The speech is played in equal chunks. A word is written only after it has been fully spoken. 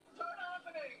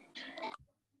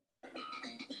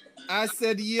I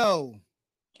said, yo,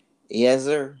 Yes,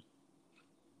 sir.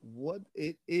 what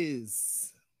it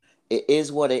is. It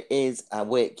is what it is and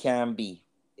what it can be.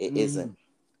 It Mm-hmm. isn't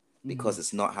Mm-hmm. because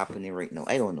it's not happening right now.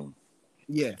 I don't know.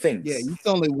 Yeah, yeah. Things You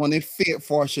sound like one of them fake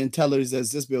fortune tellers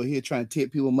that's just out here trying to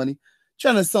take people money,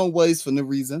 trying to sound wise for no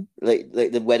reason. like the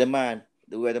weatherman.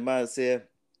 The weatherman said,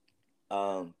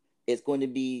 um, it's going to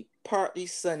be partly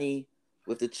sunny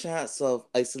with the chance of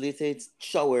isolated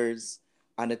showers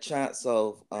and a chance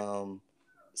of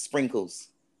sprinkles.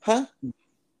 Huh? You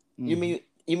Mm-hmm. mean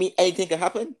you mean anything can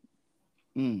happen?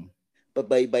 Mm. But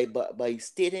by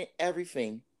stating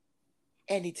everything,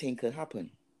 anything could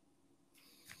happen.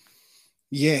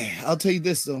 Yeah, I'll tell you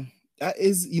this though. That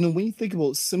is, when you think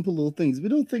about simple little things, we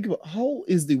don't think about how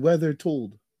is the weather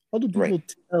told? How do Right. people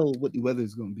tell what the weather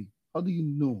is going to be? How do you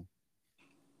know?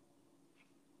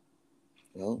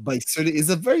 Well, By certain, it's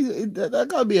a very that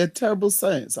gotta be a terrible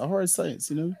science, a hard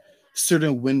science,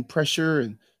 certain wind pressure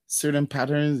and certain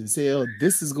patterns, and say, oh,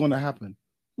 this is going to happen.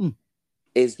 Hmm.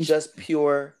 it's just Interesting.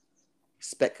 pure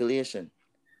speculation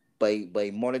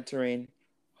by monitoring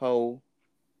how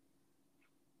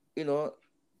you know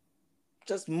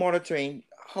just monitoring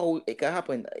how it can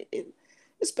happen.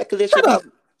 It's speculation. Shut up!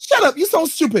 Shut up! You sound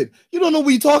stupid. You don't know what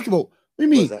you're talking about. What do you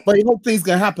What's mean? that? But you hope things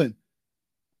gonna happen.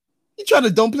 You try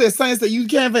to don't play a science that you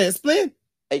can't even explain.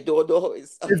 I don't know.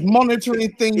 It's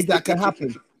monitoring things that can happen.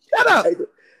 Shut up! I, don't,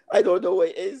 I don't know what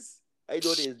it is. I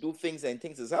know they do things and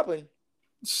things has happened,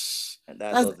 and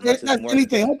That's that's just that's more.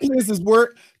 anything. How places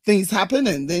work, things happen,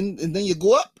 and then you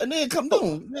go up, and then you come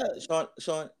Oh, down. Yeah,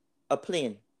 Sean, a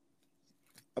plane,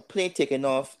 a plane taking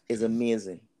off is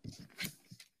amazing.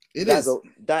 it is.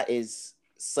 That is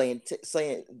science.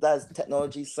 That's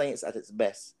technology, science at its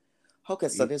best. How can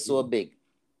It- something so big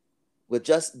with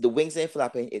just the wings ain't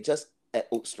flapping, it just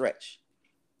outstretch,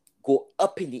 go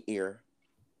up in the air,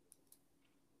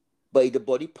 but the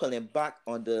body pulling back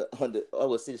on the I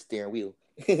would say the steering wheel,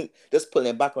 just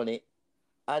pulling back on it,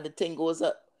 and the thing goes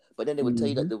up. But then they would tell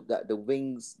you that Mhm. the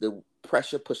wings, the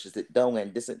pressure pushes it down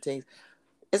and different things.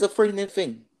 It's a frightening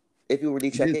thing if you really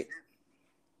It check is. it.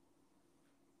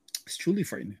 It's truly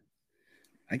frightening.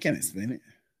 I can't explain it.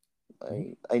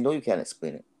 I know you can't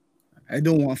explain it. I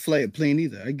don't want to fly a plane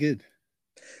either. I good.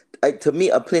 To me,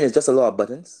 a plane is just a lot of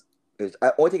buttons.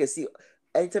 I only thing I see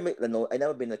anytime I know I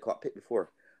never been in a cockpit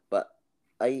before, but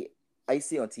I I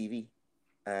see on TV,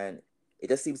 and it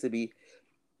just seems to be.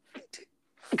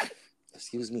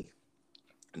 Excuse me,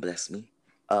 bless me.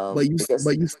 It just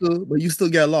But you still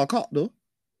get a lot of caught though.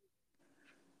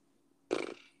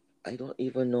 I don't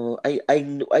even know. I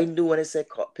knew when I said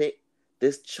cockpit,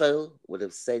 this child would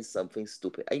have said something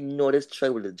stupid. I know this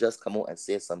child would have just come out and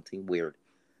said something weird.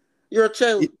 You're a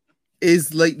child. It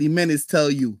is like the menace tell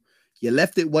you, you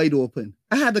left it wide open.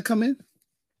 I had to come in.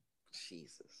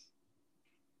 Jesus.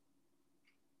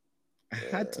 I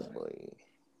had Yeah, to. boy.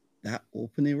 That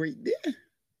opening right there.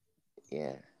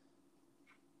 Yeah.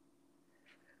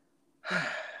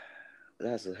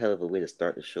 That's a hell of a way to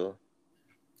start the show.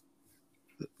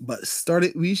 But start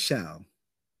it we shall.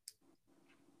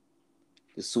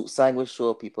 The Suit Sandwich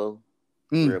Show, people.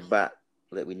 Mm, We're back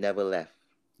like we never left.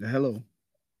 the hello.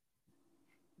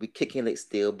 We kicking like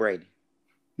stale bread.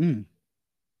 Mm,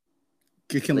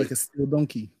 kicking like Like, a steel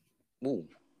donkey. ooh,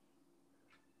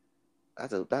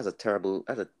 that's a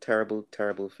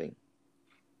terrible thing.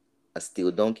 A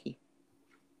steel donkey.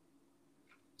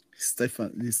 Stuff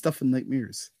in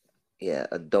nightmares. Yeah,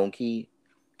 a donkey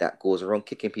that goes around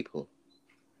kicking people.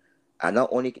 And not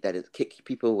only that it kick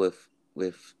people with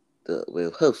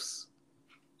hoofs,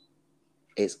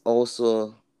 it's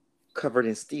also covered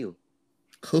in steel.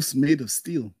 Hoofs made of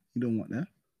steel. You don't want that.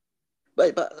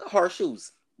 But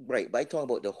horseshoes, right? But I talking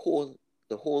about the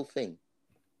whole thing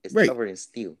is Right, covered in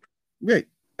steel. right.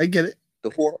 I get it.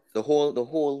 The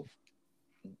whole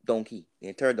donkey, the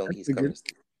entire I donkey is covered figured. in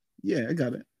steel. Yeah, I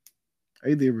got it.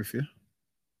 I there with you.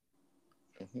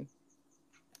 Hmm.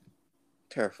 Let's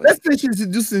Terrifying. finish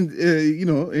introducing,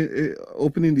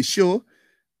 opening the show.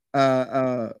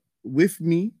 With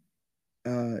me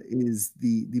is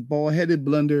the bald headed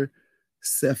blunder,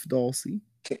 Seth Dawsey.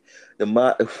 The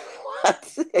man,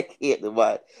 what? I can't. The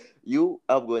man, you.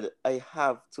 I'm going. To, I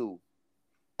have to.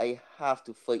 I have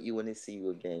to fight you when I see you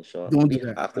again, Sean. Don't do We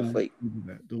that. have to fight. Don't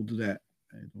do that. Don't do that.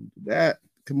 Don't do that.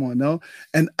 Come on now.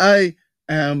 And I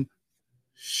am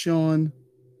Sean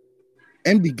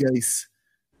MD Geis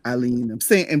Aline. I'm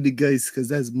saying MD Geis because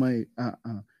that's my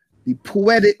the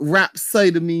poetic rap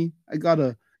side of me. I got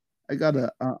a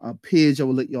page I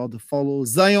will let y'all to follow.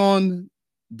 Zion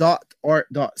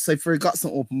Cypher got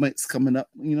some open mics coming up.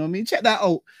 You know what I mean? Check that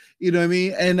out. You know what I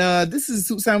mean? And this is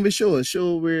Suit Sandwich Show, a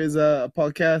show where it's a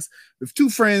podcast with two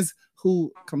friends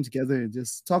who come together and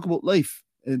just talk about life.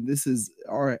 And this is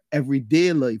our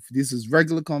everyday life. This is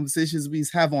regular conversations we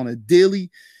have on a daily.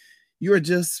 You are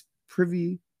just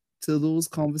privy to those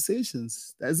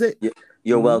conversations. That's it.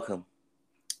 You're welcome.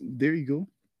 There you go.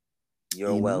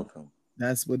 You're welcome.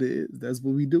 That's what it is. That's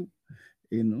what we do.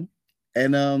 You know.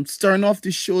 And starting off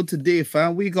the show today,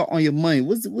 fam, what you got on your mind?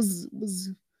 What's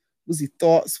your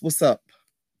thoughts? What's up?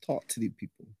 Talk to the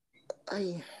people.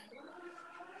 I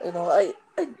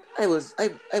was.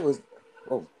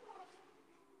 Oh,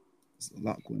 there's a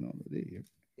lot going on today.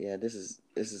 Yeah, this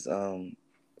is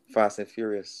Fast and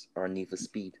Furious or Need for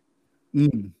Speed.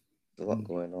 There's a lot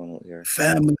going on out here.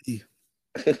 Family.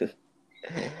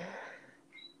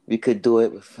 We could do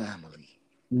it with family.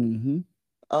 Mm-hmm.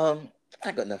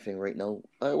 I got nothing right now.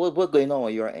 What's going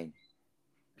on your end?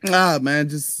 Man,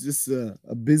 just a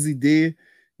busy day.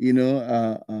 You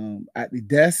know, at the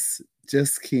desk.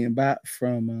 Just came back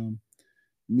from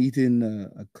meeting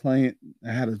a client.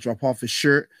 I had to drop off a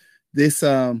shirt. This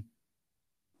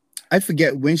I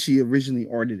forget when she originally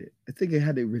ordered it. I think I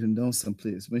had it written down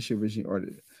someplace when she originally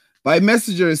ordered it. But I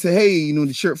messaged her and said, "Hey, you know,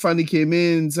 the shirt finally came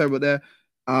in. Sorry about that."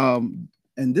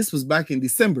 And this was back in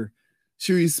December.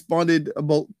 She responded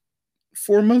about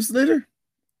 4 months later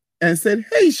and said,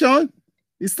 "Hey, Sean,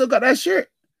 you still got that shirt?"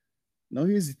 No,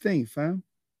 here's the thing, fam.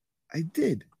 I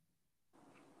did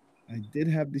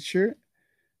have the shirt.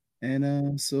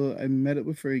 And so I met up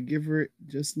with her and give her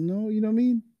just you know what I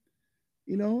mean?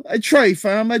 You know, I try,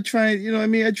 fam. I try, you know what I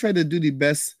mean? I try to do the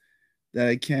best that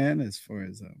I can as far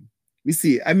as we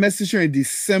see. I messaged her in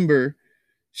December.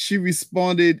 She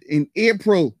responded in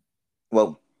April.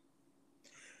 Well,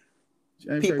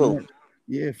 people.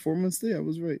 Yeah, 4 months there. I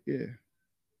was right. Yeah.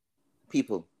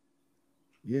 People.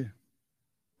 Yeah.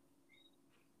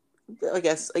 I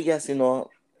guess, you know,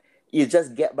 you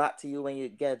just get back to you when you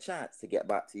get a chance to get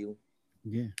back to you.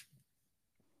 Yeah.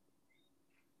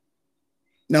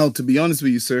 Now, to be honest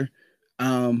with you, sir,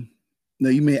 now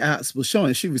you may ask, well,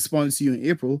 Sean, she responded to you in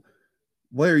April.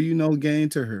 Why are you now getting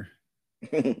to her?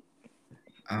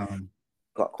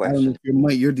 Got question. I don't know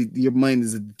if your mind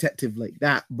is a detective like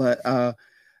that, but I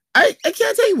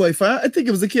can't tell you why. I think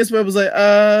it was a case where I was like,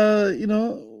 you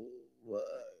know,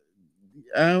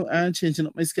 I'm changing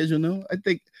up my schedule now. I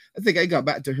think I got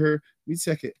back to her. Let me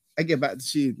check it. I get back to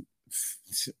she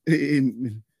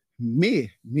in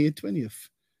May 20th.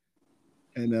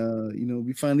 And you know,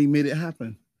 we finally made it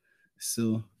happen.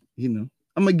 So, you know,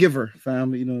 I'm a giver,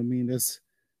 fam. You know what I mean? That's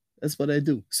what I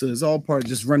do. So it's all part of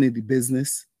just running the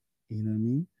business. You know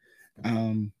what I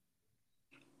mean?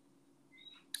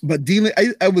 But dealing,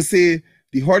 I would say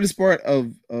the hardest part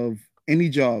of any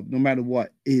job, no matter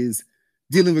what, is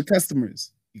dealing with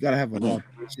customers. You gotta have a lot of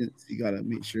patience. You gotta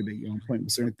make sure that you're on point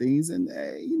with certain things. And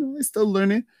you know, I'm still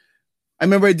learning. I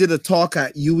remember I did a talk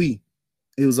at UE.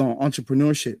 It was on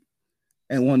entrepreneurship.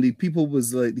 And one of the people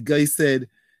was like, the guy said,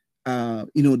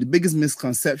 you know, the biggest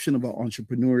misconception about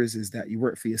entrepreneurs is that you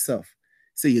work for yourself.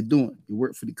 So you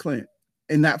work for the client.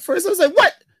 And at first I was like,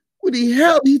 what? What the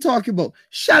hell are you talking about?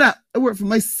 Shut up. I work for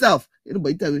myself.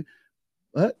 Anybody tell me?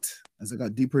 But as I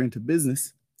got deeper into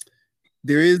business,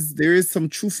 there is some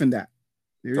truth in that.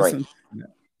 There is some truth in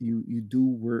that. You do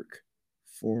work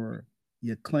for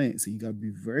your clients, and you gotta be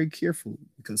very careful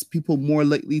because people are more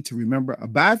likely to remember a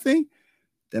bad thing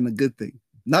than a good thing.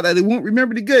 Not that they won't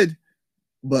remember the good,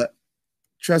 but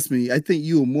trust me, I think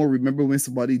you will more remember when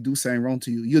somebody do something wrong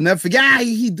to you. You'll never forget,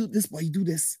 he do this, why you do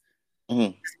this?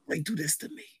 Why you do this to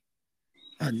me?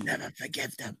 I'll never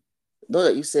forgive them. No,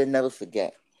 that you said never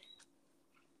forget.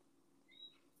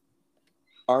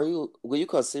 Will you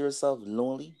consider yourself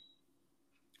lonely?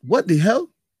 What the hell?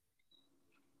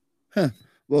 Huh.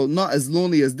 Well, not as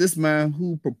lonely as this man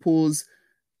who proposed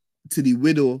to the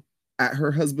widow at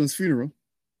her husband's funeral.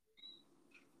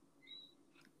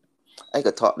 I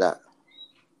could talk that.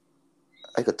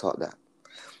 I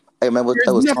remember I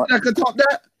could talk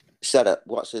that. Shut up.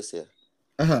 Watch this here.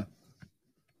 Uh-huh.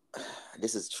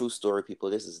 This is true story, people.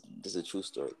 This is a true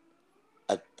story.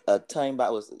 A time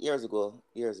back was years ago,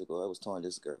 I was talking to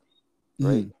this girl,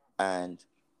 right? And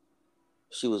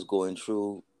she was going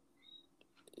through,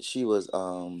 she was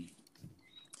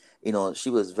you know,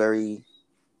 she was very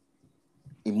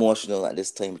emotional at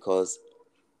this time because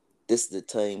this is the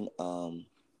time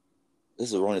this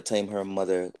is around the time her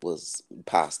mother was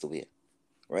passed away,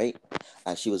 right?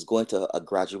 And she was going to her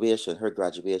graduation,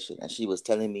 and she was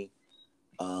telling me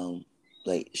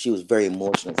like she was very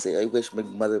emotional, say, I wish my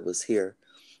mother was here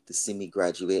to see me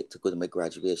graduate, to go to my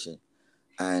graduation.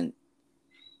 And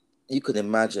you could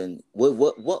imagine what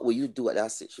will you do at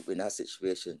that situation in that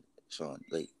situation, Sean?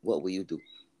 Like, what will you do?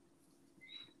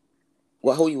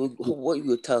 What you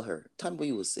would tell her? Tell me what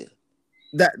you would say.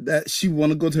 That she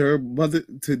want to go to her mother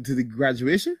to the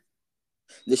graduation.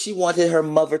 That she wanted her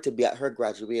mother to be at her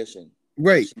graduation.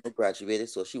 Right. She graduated,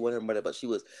 so she wanted her mother, but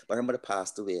her mother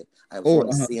passed away, and it was Oh, around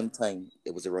the same time.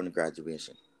 It was around the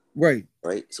graduation. Right.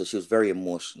 Right. So she was very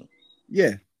emotional.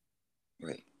 Yeah.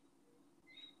 Right.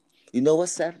 You know what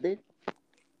Seth did?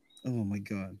 Oh my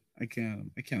God, I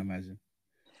can't imagine.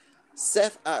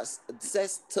 Seth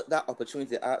took that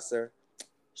opportunity to ask her,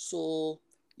 so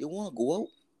you want to go out?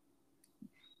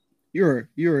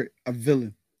 You're a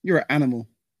villain. You're an animal.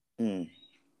 Mm,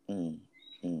 mm,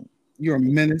 mm. You're a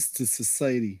menace to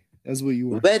society. That's what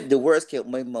you are. When the words came out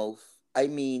my mouth, I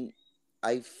mean,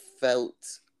 I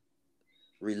felt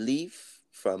relief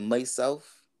from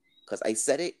myself because I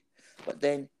said it, but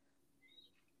then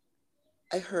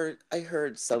I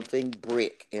heard something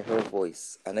break in her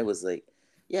voice, and I was like,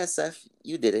 "Yeah, Seth,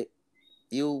 you did it.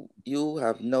 You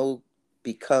have now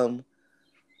become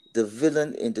the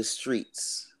villain in the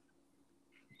streets,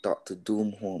 Doctor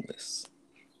Doom Homeless.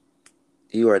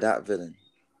 You are that villain."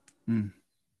 Mm.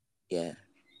 Yeah,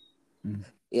 Mm.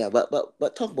 yeah. But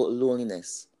talk about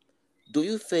loneliness. Do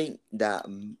you think that?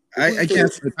 I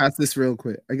can't slip past this real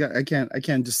quick. I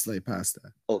can't just slide past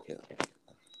that. Okay.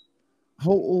 How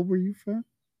old were you, fam?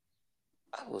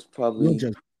 I was No probably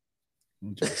judge.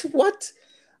 No judge. what?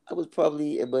 I was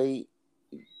probably in my,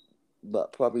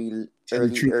 but probably Tell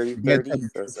the truth. early You gotta tell 30s the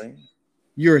or truth. something.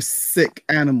 You're a sick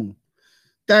animal.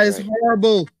 That is Right.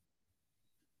 horrible.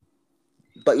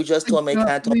 But you just I told me I cannot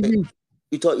can't talk. believe you.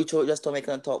 You just told me I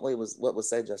can't talk. What was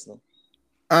said just now?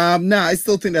 Nah, I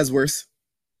still think that's worse.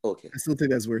 Okay. I still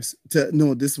think that's worse.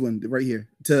 No, this one right here.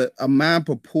 To a man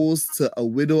propose to a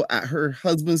widow at her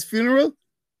husband's funeral.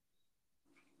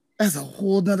 That's a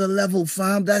whole nother level,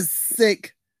 fam. That's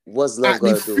sick. What's love At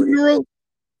the got to do with it? funeral?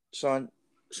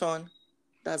 Sean,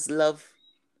 that's love.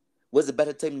 Was it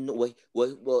better time? No, wait,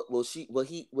 will she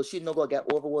not gonna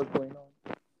get over what's going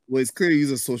on? Well, it's clear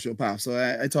he's a sociopath, so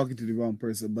I talking to the wrong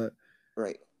person. But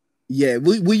right, yeah,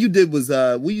 what you did was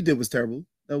terrible.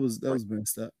 That was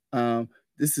messed up.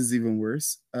 This is even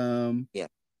worse. Yeah,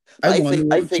 I want to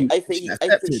know what she I think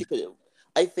accepted. she could.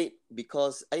 I think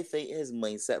because I think his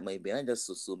mindset might be. I'm just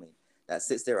assuming that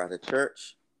sits there at a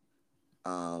church.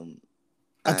 A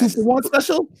 2-for-1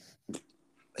 special.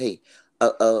 Hey,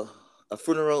 a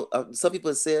funeral. Some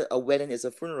people say a wedding is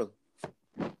a funeral.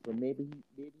 So maybe.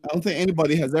 I don't think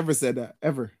anybody has ever said that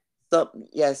ever.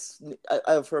 Yes,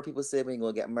 I've heard people say when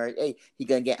you're gonna get married, hey, he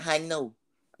gonna get hanged now.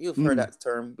 You've heard that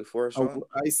term before, Sean.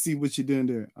 I see what you're doing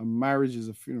there. A marriage is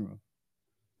a funeral.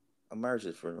 A marriage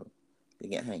is a funeral. They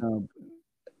get hanged.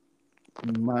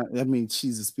 I mean,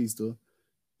 she's a speech though.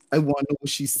 I want to know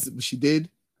what she did.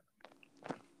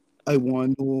 I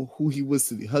want to know who he was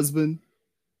to the husband.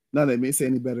 Not that it may say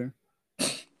any better.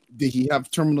 Did he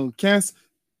have terminal cancer?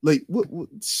 Like what?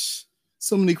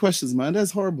 So many questions, man.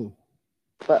 That's horrible.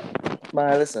 But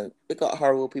man, listen, we got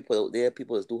horrible people out there.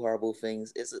 People that do horrible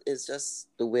things. It's just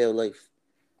the way of life.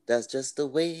 That's just the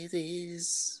way it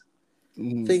is.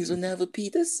 Mm-hmm. Things will never be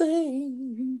the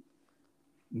same.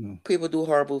 No. People do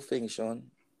horrible things, Sean.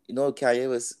 You know,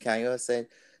 Kanye said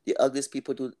the ugliest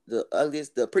people do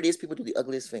the prettiest people do the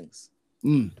ugliest things.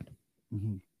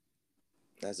 Mm-hmm.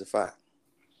 That's a fact.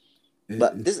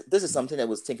 But this is something I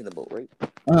was thinking about, right?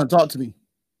 Talk to me.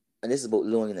 And this is about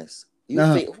loneliness. You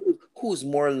think who's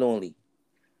more lonely?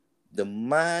 A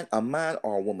man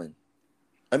or a woman?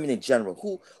 I mean, in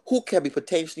general, who can be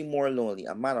potentially more lonely,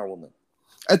 a man or a woman?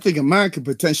 I think a man could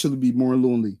potentially be more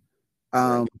lonely,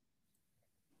 right.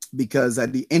 Because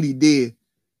at the end of the day,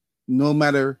 no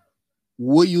matter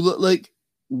what you look like,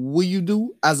 what you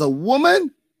do as a woman,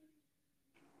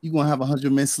 you're gonna have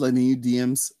 100 men sliding in your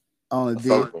DMs on a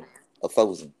day.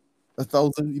 1,000.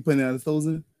 1,000? You putting out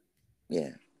 1,000?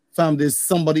 Yeah. Fam, there's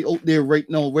somebody out there right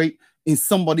now, right? In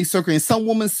somebody's circle, in some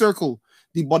woman's circle.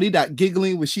 The body that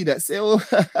giggling with she that say, oh,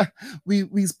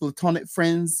 we's platonic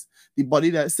friends. The body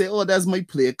that say, oh, that's my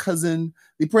player cousin.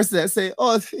 The person that say,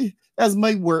 oh, that's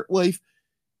my work wife.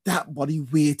 That body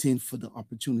waiting for the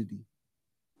opportunity.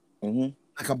 Mm-hmm.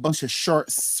 Like a bunch of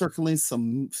sharks circling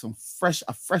a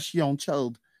fresh young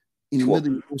child in the middle of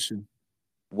the ocean.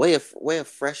 Way a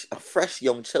fresh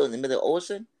young child in the middle of the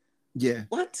ocean? Yeah.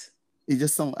 What? It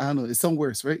just sounds, I don't know, it's some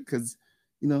worse, right? Because,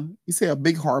 you say a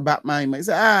big hard Batman might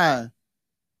say,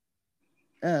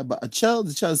 but the child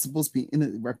is supposed to be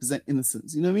represent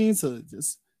innocence. You know what I mean? So it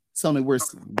just sounded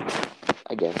worse.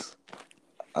 I guess.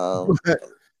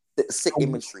 Sick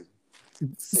imagery.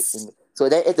 So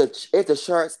that if the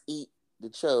sharks eat the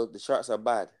child, the sharks are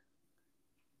bad.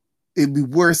 It'd be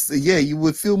worse. Yeah, you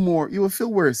would feel more. You would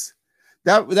feel worse.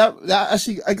 That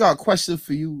actually, I got a question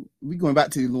for you. We going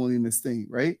back to the loneliness thing,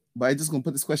 right? But I just gonna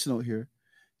put this question out here.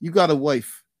 You got a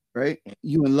wife, right?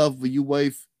 You in love with your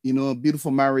wife. You know, a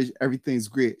beautiful marriage. Everything's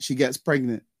great. She gets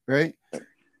pregnant, right?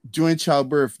 During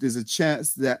childbirth, there's a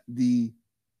chance that the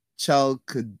child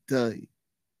could die,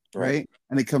 right?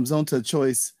 And it comes down to a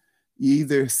choice. You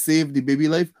either save the baby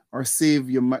life or save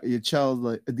your child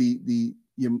life,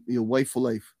 your wife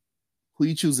life. Who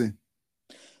you choosing?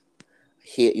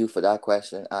 Hate you for that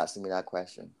question. Asking me that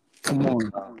question. Come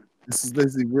on, this is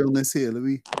the realness here.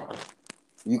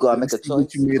 You gotta let me make a see what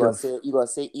choice. you made of. You gotta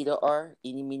say either or,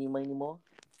 any, mini, money, more.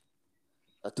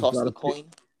 A toss of the coin.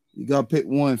 You gotta pick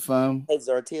one, fam. Heads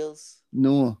or tails.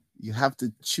 No, you have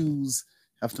to choose.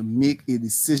 Have to make a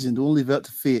decision. Don't leave it up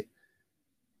to fate.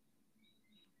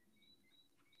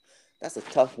 That's a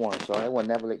tough one, so I would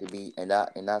never like to be in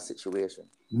that situation.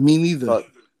 Me neither.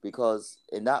 Because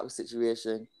in that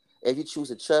situation, if you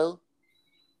choose a child,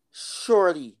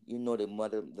 surely you know the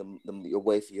mother, your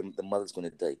wife, the mother's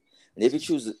gonna die. And if you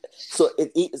choose, so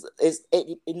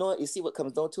you know, you see what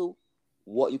comes down to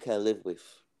what you can live with.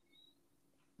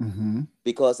 Mm-hmm.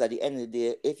 Because at the end of the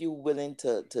day, if you're willing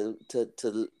to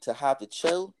have the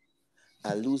child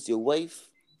and lose your wife,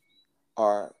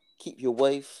 or keep your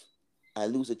wife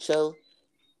and lose a child,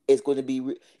 it's going to be.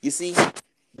 You see,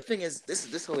 the thing is,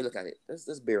 this is how we look at it.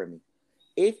 Let's bear with me.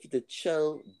 If the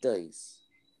child dies,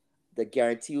 the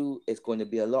guarantee you it's going to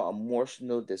be a lot of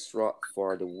emotional distraught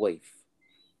for the wife,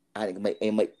 and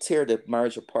it might tear the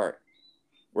marriage apart,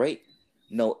 right?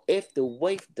 Now, if the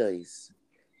wife dies,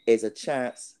 there's a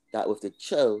chance that with the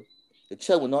child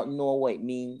will not know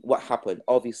what happened.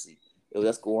 Obviously, it will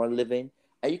just go on living,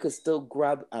 and you could still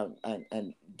grab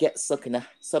and get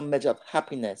some measure of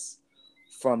happiness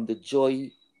from the joy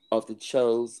of the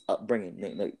child's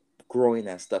upbringing, like growing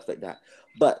and stuff like that.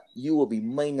 But you will be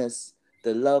minus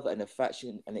the love and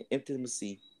affection and the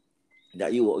intimacy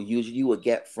that you will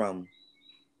get from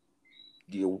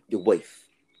your wife,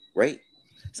 right?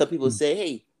 Some people say,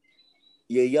 "Hey,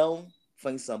 you're young,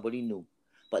 find somebody new,"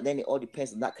 but then it all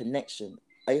depends on that connection.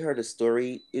 I heard a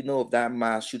story, of that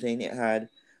mass shooting it had,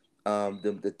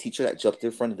 the teacher that jumped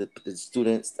in front of the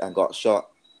students and got shot.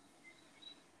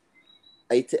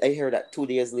 I heard that 2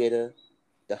 days later,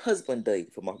 the husband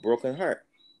died from a broken heart.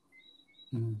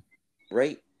 Mm-hmm.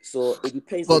 Right? So it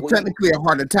depends. Well, technically a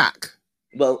heart attack.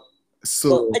 Well,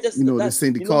 so they're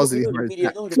saying the cause of the heart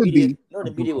attack could be.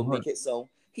 The media will make it so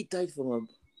he died from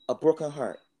a broken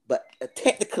heart, but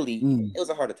technically it was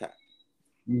a heart attack.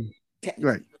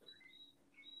 Right.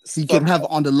 He can have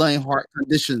underlying heart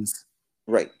conditions.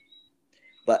 Right.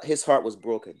 But his heart was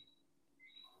broken.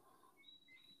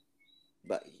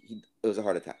 But it was a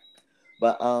heart attack.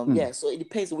 But yeah, so it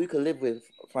depends what we could live with,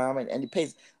 and it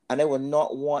depends. And I would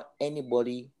not want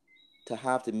anybody to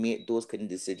have to make those kind of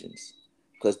decisions,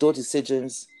 because those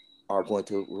decisions are going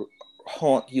to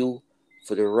haunt you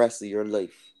for the rest of your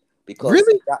life. Because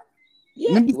really,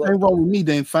 maybe something wrong with me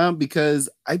then, fam, because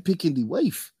I picking the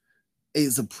wife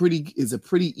is a pretty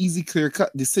easy, clear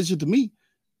cut decision to me.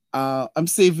 I'm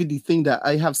saving the thing that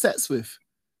I have sex with,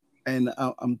 and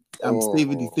I'm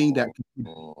saving the thing that.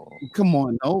 Come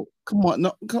on, no.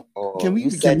 Can we? You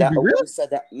said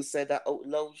that out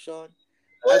loud, Sean.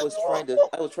 I was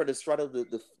trying to straddle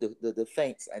the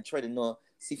fence and try to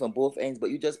see from both ends, but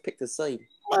you just picked a side.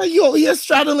 You're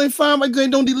straddling, fam. I'm going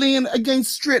down the lane again,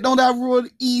 straight down that road,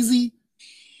 easy.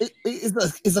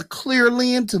 It's a clear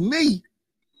lane to me.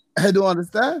 I don't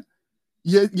understand.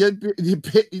 You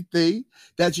pick the thing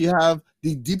that you have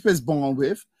the deepest bond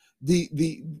with,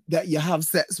 the that you have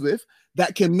sex with,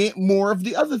 that can make more of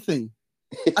the other thing.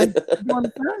 I don't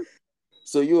understand.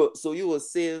 So you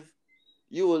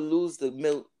will lose the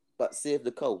milk but save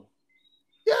the cow.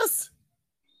 Yes.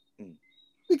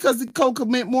 Because the cow could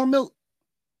make more milk.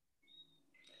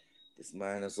 This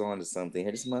man is on to something.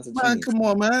 This man's a man, genius. Come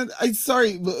on, man. I'm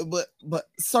sorry, but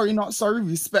sorry, not sorry.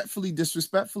 Respectfully,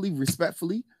 disrespectfully,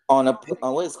 respectfully. On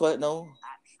what is called now?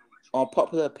 On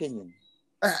popular opinion.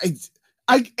 I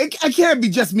can't be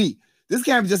just me. This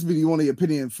can't just be the only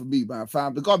opinion for me, man.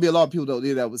 Fam. There's gotta be a lot of people out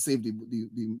there that would save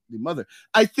the mother.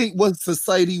 I think what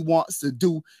society wants to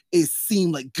do is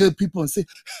seem like good people and say,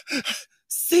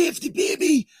 save the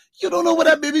baby. You don't know what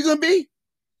that baby gonna be.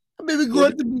 That baby grow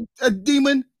up to be a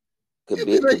demon.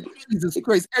 Jesus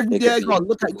Christ. Every day I gotta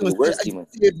look at you and say, I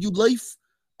save you life.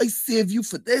 I save you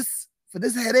for this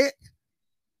headache.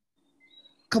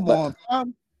 Come on,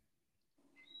 fam.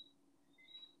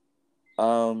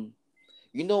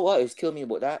 You know what is killing me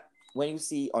about that? When you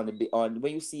see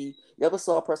you ever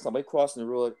saw a person somebody crossing the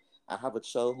road and have a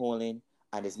child holding,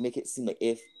 and it's make it seem like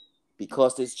if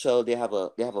because this child they have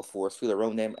a force field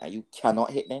around them and you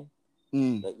cannot hit them,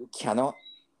 like you cannot,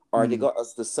 or they got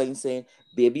us the sign saying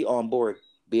baby on board,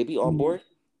 baby on board.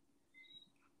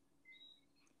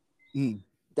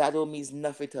 That don't means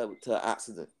nothing to an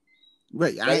accident.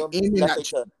 Right. That don't mean nothing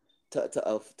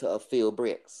to a failed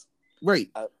brakes. Right.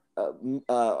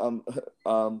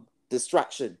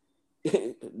 Distraction.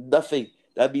 Nothing.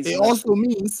 That means it nothing. Also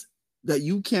means that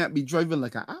you can't be driving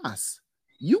like an ass.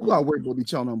 You gotta worry about the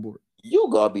child on board. You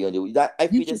gotta be on the that. I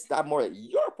feel just that more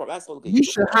your problem. That's okay. You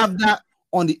should have that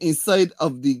on the inside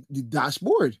of the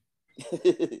dashboard.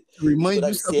 To remind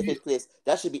you safest place.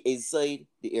 That should be inside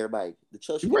the airbag. The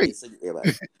child should be inside the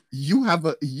airbag. you have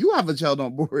a child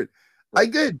on board. Right. I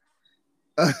good.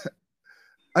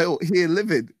 I here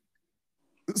living.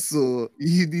 So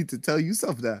you need to tell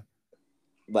yourself that.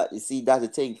 But you see, that's the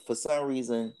thing. For some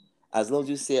reason, as long as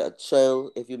you say a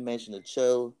child, if you mention a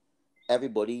child,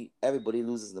 everybody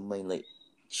loses the mind. Like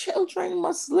children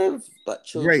must live, but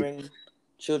children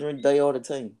die all the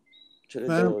time.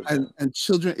 And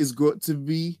children is going to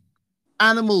be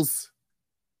animals,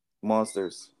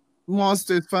 monsters,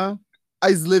 fam. I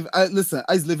live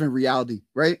in reality,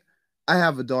 right? I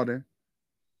have a daughter.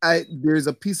 There's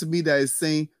a piece of me that is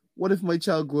saying, what if my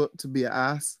child grew up to be an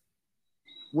ass?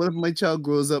 What if my child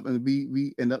grows up and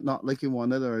we end up not liking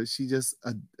one another, or is she just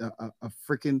a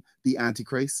freaking the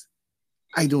Antichrist?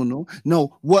 I don't know.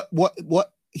 No, what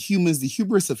humans, the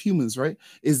hubris of humans, right,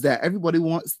 is that everybody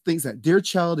thinks that their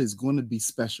child is going to be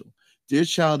special. Their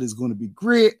child is going to be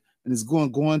great and is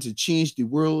going to change the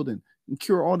world and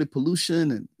cure all the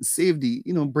pollution and save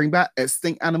bring back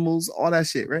extinct animals, all that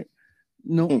shit, right?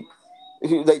 No.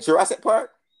 Like Jurassic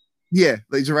Park? Yeah,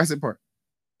 like Jurassic Park.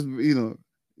 We're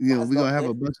gonna have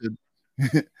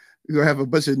a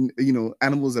bunch of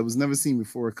animals that was never seen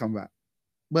before come back.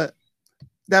 But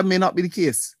that may not be the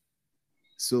case.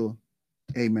 So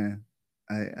hey man,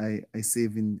 I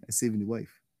saving the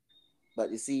wife.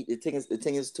 But you see, the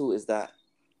thing is too is that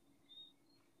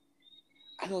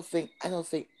I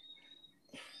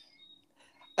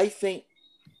think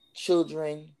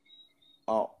children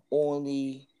are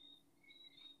only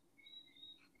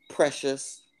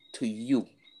precious to you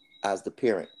as the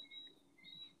parent.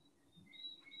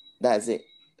 That's it.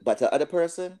 But the other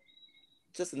person,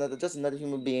 just another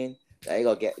human being that you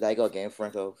gotta get in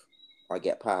front of or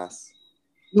get past.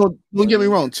 No, don't get me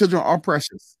wrong. Children are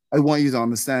precious. I want you to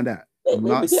understand that. I'm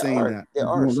not saying that. They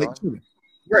are, like children.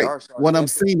 Right. What I'm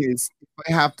saying is, if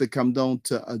I have to come down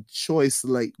to a choice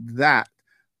like that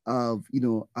of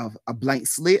a blank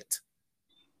slate,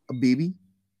 a baby,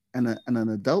 and an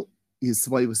adult,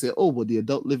 somebody would say, "Oh, well, the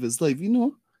adult live his life.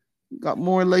 Got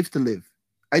more life to live."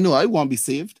 I know I want to be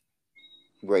saved.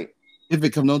 Right. If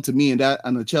it come down to me and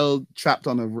a child trapped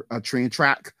on a train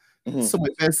track,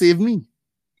 somebody better save me.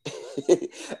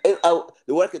 The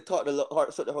one could talk the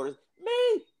horse,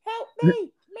 me, help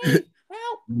me,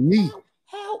 help me,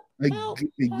 help.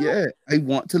 Yeah, I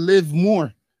want to live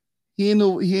more. He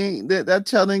ain't that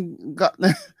child ain't got.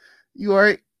 You all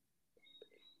right?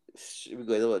 We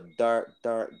go dark.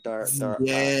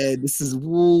 Yeah, this is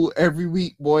every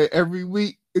week, boy. Every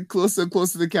week, closer and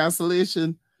closer to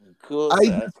cancellation.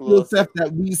 I feel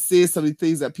that we say some of the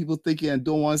things that people think and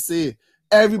don't want to say.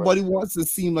 Everybody wants to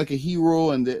seem like a hero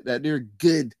and that they're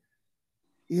good,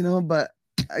 but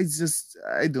I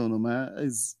don't know, man.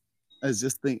 I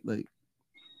just think like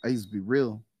I used to be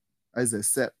real. I just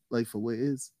accept life for what it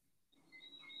is.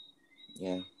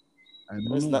 Yeah.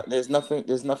 There's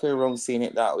nothing wrong seeing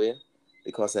it that way,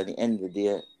 because at the end of the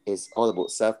day, it's all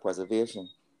about self-preservation.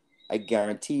 I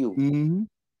guarantee you,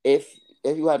 if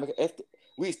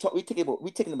we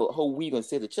thinking about how we gonna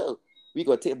save the child, we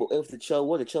gonna think about if the child,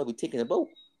 what the child be thinking about,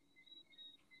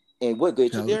 and what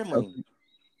goes to their mind.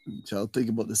 Child think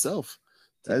about the self.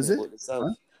 That's it.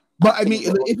 Huh? But I mean,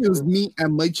 if it was me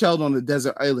and my child on a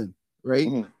desert island,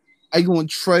 right? I gonna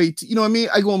try to, you know what I mean?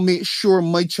 I gonna make sure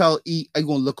my child eat. I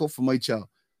gonna look out for my child.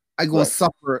 I gonna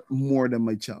suffer more than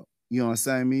my child. You know what I'm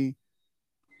saying? Me,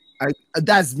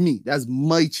 that's me. That's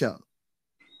my child,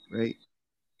 right?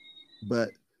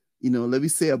 But let me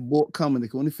say a boat coming. They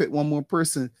can only fit one more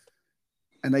person,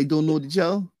 and I don't know the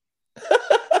child.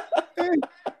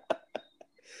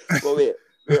 Well, wait,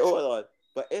 hold on.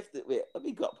 But let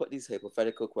me put these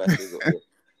hypothetical questions up here.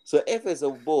 So if it's a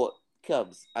boat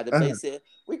comes and the place say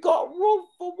we got room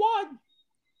for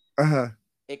one,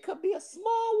 it could be a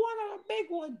small one or a big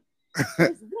one.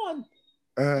 There's one.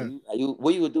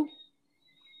 What you would do?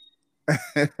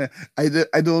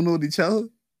 I don't know the child.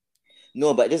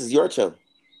 No, but this is your child.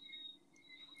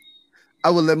 I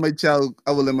will let my child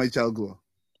go.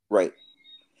 Right.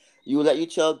 You let your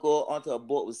child go onto a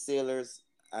boat with sailors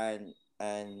and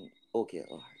okay,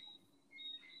 all right.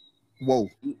 Whoa,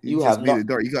 you You have just made not it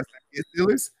dark. You got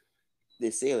sailors? the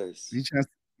sailors We trying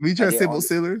and to they're say about on.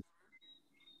 sailors?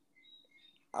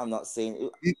 I'm not saying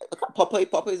You, Papa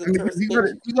is a I mean, tourist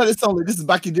thing. you got it sound like this is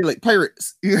back in the day, like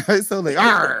pirates. You know, it sound like,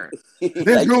 ah, there's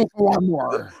Like, room for one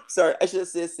more. sorry, I should have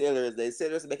said sailors. They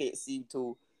sailors making it seem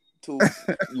too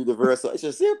universal. I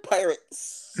should say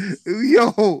pirates.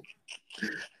 Yo,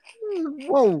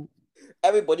 whoa.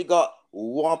 Everybody got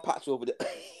one patch over there.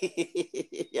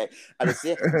 Yeah. And they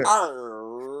say,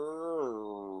 "Arr."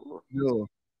 No,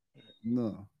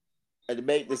 no, And the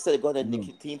man, instead of going to the no.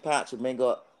 nicotine patch, the man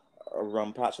got a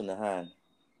rum patch on the hand.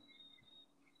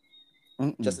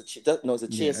 Mm-mm. No, it's a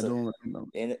Yeah, I chaser. don't know.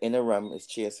 In a rum, it's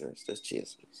chasers. Just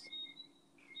chasers.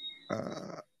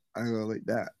 I don't like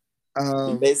that.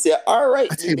 The man say, "All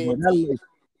right, I me tell you what, that matey, like,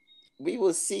 we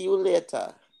will see you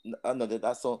later." No,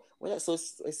 that's so. Well, that's so.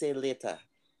 I say later.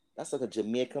 That's like a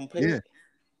Jamaican yeah, pirate.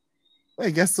 I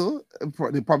guess so.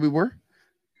 They probably were.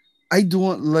 I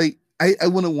don't like. I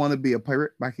wouldn't want to be a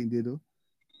pirate back in the day though.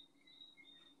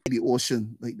 The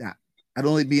ocean like that. I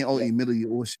don't like being out in Yeah, the middle of the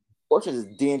ocean. ocean is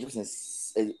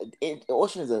dangerous the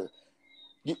ocean is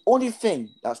the only thing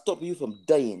that stops you from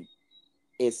dying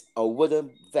is a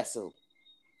wooden vessel,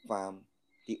 fam.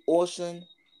 The ocean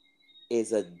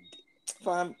is a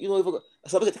fam. You know,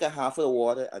 if somebody could take a handful of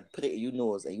water and put it in your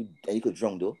nose and you could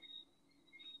drown though.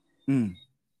 Mm,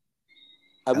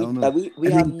 And I we don't know. and we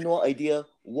And have then no idea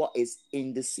what is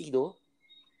in the sea though.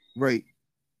 right,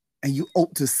 and you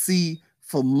out to sea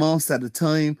for months at a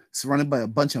time, surrounded by a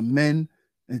bunch of men.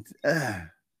 It's, I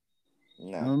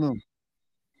Nah. don't know.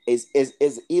 It's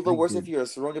even I worse if did. you're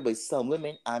surrounded by some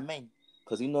women and men.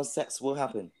 Because you know sex will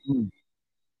happen. Mm,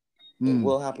 It mm.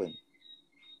 will happen.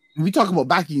 We talking about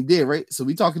back in the day, right? So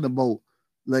we talking about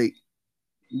like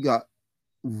you got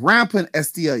rampant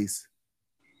STIs.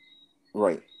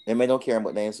 Right. And men don't care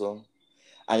about that so.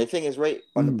 And the thing is, right,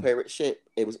 on the Mm. pirate ship,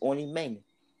 it was only men.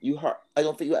 You heard I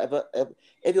don't think you ever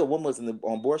if your woman was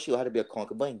on board, she had to be a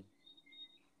concubine.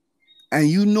 And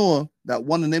you know that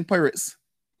one of them pirates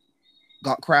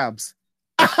got crabs.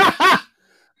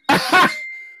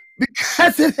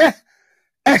 Because of that,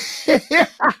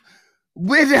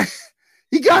 with it,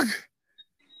 he got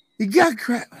he got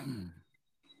crab.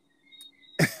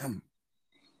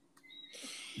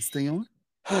 Stay on.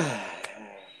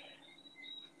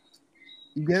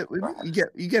 You get it with me? You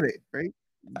get it, right?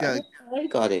 You got I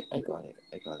got it. I got it.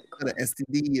 I got it. the Crabs.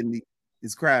 STD and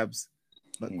his crabs,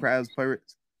 but Mm. crabs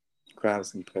pirates.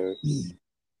 Crabs and Mm. pirates.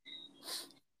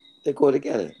 They go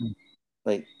together. Mm.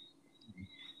 Like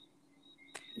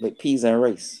like peas and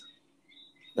rice.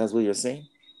 That's what you're saying?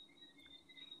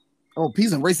 Oh,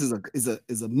 peas and rice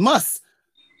is a must.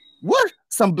 What?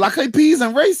 Some black eyed peas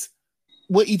and rice?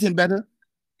 We're eating better.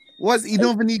 What's you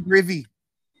don't even need gravy.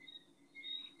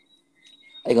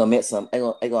 I gonna make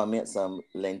some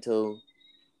lentil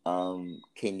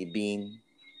kidney bean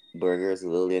burgers a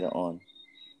little later on.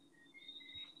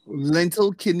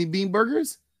 Lentil kidney bean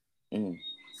burgers? Mm.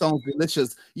 Sounds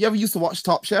delicious. You ever used to watch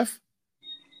Top Chef?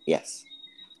 Yes.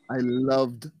 I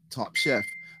loved Top Chef.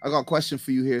 I got a question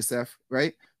for you here, Seth,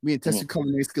 right? Me and test Mm-hmm. your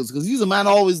culinary skills because he's a man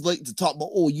always like to talk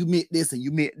about, oh, you made this and you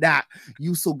made that.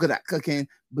 You so good at cooking,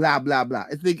 blah, blah, blah.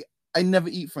 I think I never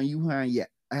eat from you yet.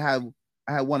 I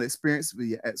had one experience with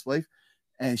your ex-wife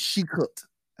and she cooked,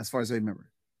 as far as I remember.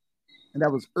 And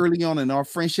that was early on in our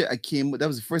friendship. That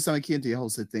was the first time I came to your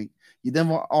house, I think. You then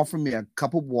offered me a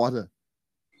cup of water.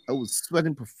 I was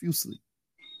sweating profusely.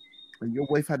 And your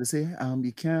wife had to say,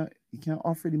 you can't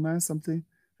offer the man something.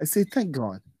 I say, thank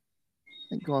God.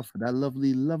 Thank God for that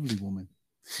lovely, lovely woman.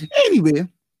 Anyway,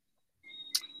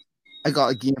 I got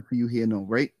a game for you here now,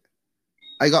 right?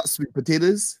 I got sweet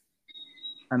potatoes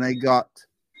and I got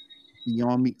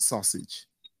Beyond Meat sausage.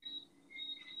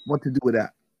 What to do with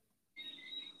that?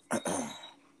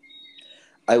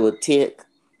 I would take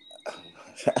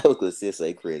I was gonna say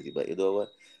something crazy, but you know what?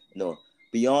 No.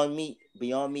 Beyond Meat,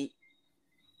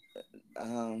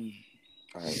 all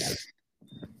right.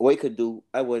 What you could do,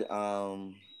 I would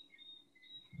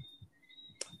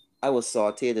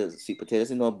saute the sweet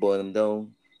potatoes, boil them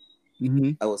down.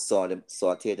 Mm-hmm. I would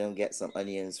saute them, get some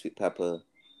onions, sweet pepper,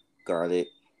 garlic,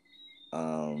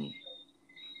 um,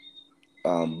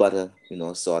 butter,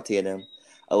 saute them.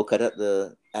 I will cut up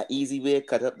easy way,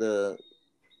 cut up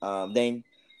then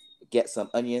get some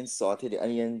onions, saute the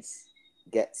onions,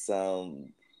 get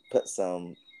some, put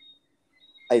some,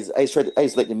 I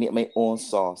just like to make my own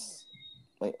sauce,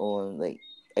 my own, like,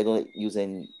 I don't like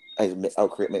using, I'll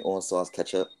create my own sauce,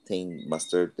 ketchup, thing,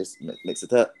 mustard, just mix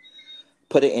it up,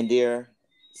 put it in there,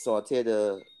 saute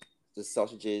the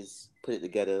sausages, put it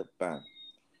together, bam.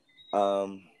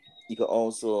 You can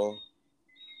also.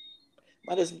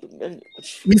 Man,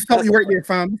 Me stop you right there,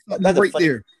 fam. Me stop you that's a right funny.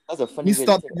 there. That's a Me funny way to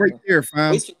stop think. you right there, Wait,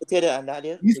 fam. sweet potato and that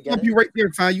there Me stop together. you right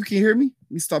there, fam. You can hear me?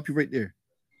 Me stop you right there.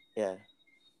 Yeah.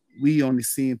 We on the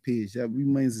same page. Yeah, we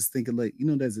might just thinking like,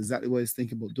 that's exactly what I was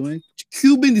thinking about doing.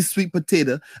 Cubing the sweet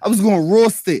potato. I was gonna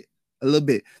roast it a little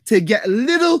bit to get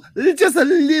just a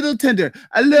little tender,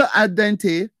 a little al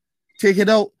dente. Take it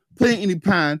out, put it in the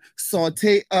pan,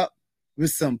 saute up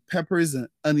with some peppers and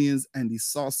onions and the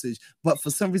sausage. But for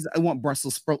some reason, I want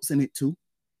Brussels sprouts in it too.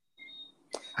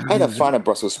 I ain't a fan of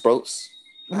Brussels sprouts.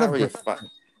 I love Really a Brussels fan.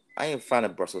 sprouts. I ain't a fan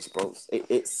of Brussels sprouts.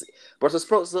 It's Brussels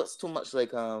sprouts looks too much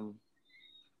like it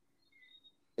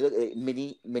look like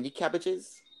mini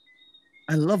cabbages.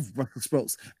 I love Brussels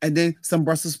sprouts. And then some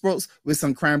Brussels sprouts with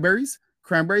some cranberries,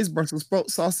 Brussels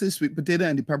sprouts, sausage, sweet potato,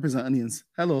 and the peppers and onions.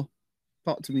 Hello.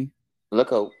 Talk to me.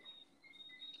 Look out.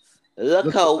 Look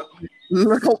Look, out.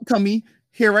 look out, tummy.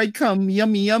 Here I come.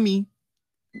 Yummy, yummy.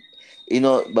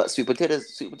 But sweet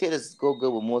potatoes go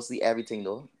good with mostly everything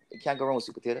though. You can't go wrong with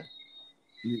sweet potato.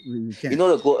 You You can't.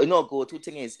 know the go-to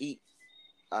thing is eat.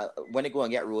 When they go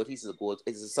and get rotis,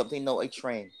 it's something. No, I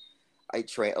train.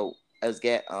 Oh, let's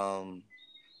get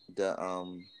the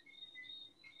um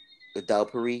the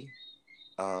Dalpuri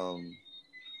um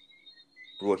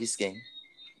roti skin.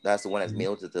 That's the one that's made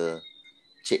with the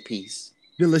chickpeas.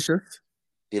 Delicious.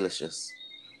 Delicious.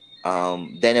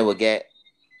 Then I will get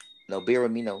no bear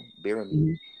with me, no bear with me.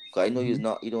 Mhm. Cause I know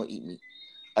Mhm. you don't eat meat.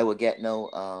 I will get no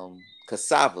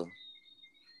cassava,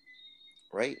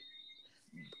 right?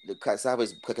 The cassava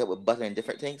is cooked up with butter and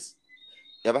different things.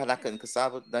 You ever had that kind of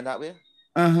cassava done that way?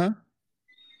 Uh-huh.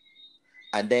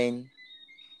 And then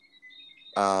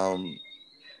um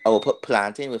I will put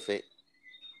plantain with it,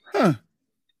 Huh.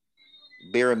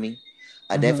 bear with me.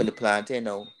 And then Uh-huh. from the plantain,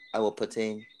 no, I will put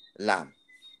in lamb.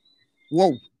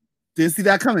 Whoa. Didn't see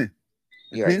that coming.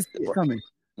 I You're right. didn't see it coming.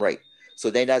 Right. So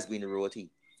then that's been the roti.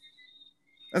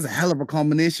 That's a hell of a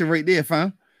combination right there,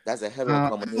 fam. That's a hell of a Even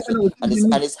when combination. I was And eating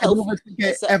meat, it's I don't healthy. think I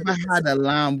Except for ever the had a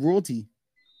lamb roti.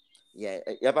 yeah,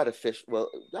 you about a fish. Well,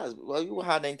 you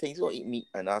had anything, you don't eat meat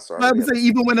and that's But I sorry. would say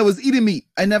even when I was eating meat,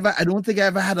 I don't think I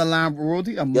ever had a lamb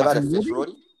roti, a You ever had a mutton fish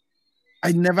roti. roti?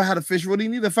 I never had a fish roti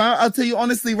neither, fam. I'll tell you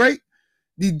honestly, right?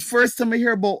 The first time I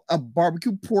hear about a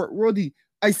barbecue pork roti,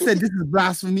 I said, "This is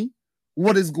blasphemy.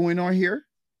 What is going on here?"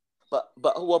 But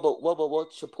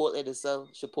what Chipotle itself?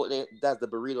 Chipotle, that's the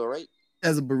burrito, right?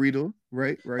 As a burrito,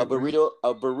 right, A right, right. burrito,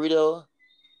 a burrito,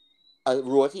 a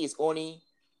roti is only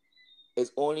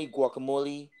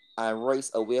guacamole and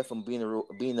rice away from being a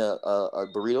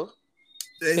burrito.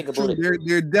 Think It's about true. it.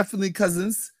 They're definitely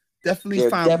cousins, definitely They're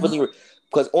family. definitely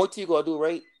because all you gotta do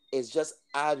right is just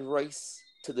add rice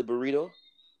to the burrito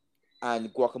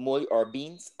and guacamole or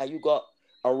beans, and you got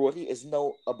a roti is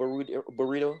now a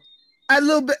burrito. A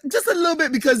little bit, just a little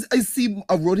bit, because I see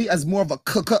a roti as more of a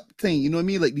cook up thing. You know what I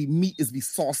mean? Like the meat is be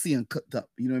saucy and cooked up.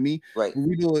 You know what I mean? Right.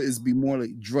 Burrito is be more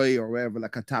like dry or whatever,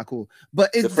 like a taco. But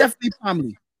it's The first, definitely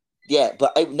family. yeah,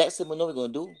 but next time we know what we're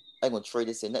gonna do, I'm gonna try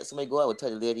this in. Next time I go, I will tell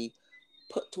the lady,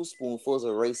 put 2 spoonfuls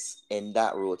of rice in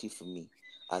that roti for me.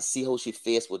 I see how she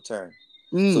face will turn.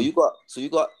 So Mm. you got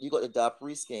the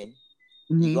dapuri skin.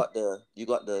 Mm-hmm. You got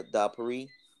the dapuri.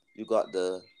 You got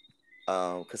the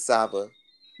cassava.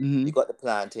 Mm-hmm. You got the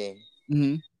plantain.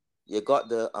 Mm-hmm. You got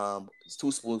the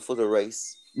 2 spoonfuls of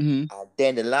rice. Mm-hmm. And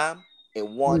then the lamb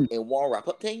in one wrap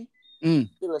up thing. Mm.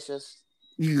 Delicious.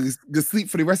 You can sleep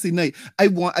for the rest of the night. I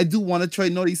do want to try.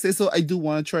 No, you say so. I do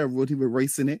want to try a roti with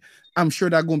rice in it. I'm sure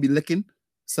that gonna be licking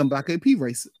some black eyed pea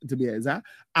rice to be exact.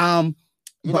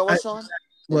 You But know what, Sean?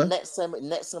 The what? next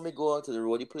time we go to the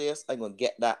roti place, I'm gonna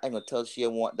get that. I'm gonna tell she I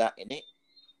want that in it,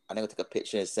 and I'm gonna take a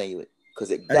picture and send you it because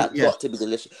that Yeah. got to be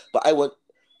delicious. But I was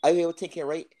thinking,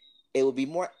 right? It would be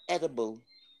more edible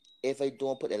if I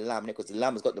don't put the lamb in it because the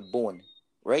lamb has got the bone,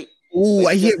 right? Oh, But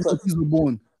I if you hate just put rotis were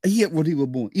born. I hate roti were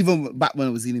born. Even back when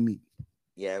I was eating meat.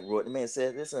 yeah, the man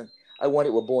said, listen, I want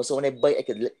it with bone, so when I bite, I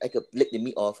could lick the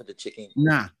meat off of the chicken,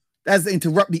 Nah, that's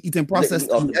interrupt the eating lick the process.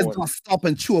 meat off the That's bone. gonna stop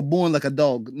and chew a bone like a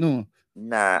dog. No.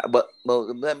 Nah, but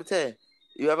let me tell you,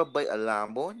 you ever bite a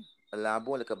lamb bone? A lamb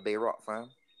bone like a bay rock, fam.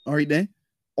 All right then.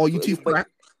 All you So teeth crack.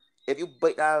 if you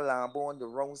bite that lamb bone the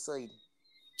wrong side,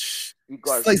 you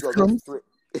Slice gotta go comes.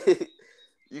 straight.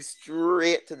 You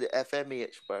straight to the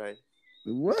FMH, man.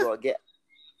 You What? gotta get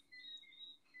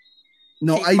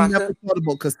No, teeth I matter. never thought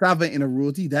about cassava in a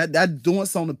roti. That don't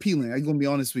sound appealing. I'm gonna be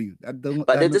honest with you. That don't.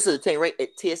 But That this is the thing, right?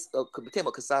 It tastes. We talking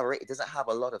about cassava, right? It doesn't have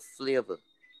a lot of flavor,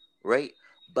 right?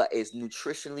 But it's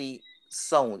nutritionally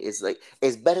sound. It's like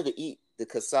it's better to eat the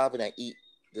cassava than eat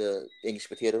the English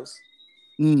potatoes.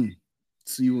 Mm.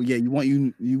 So you want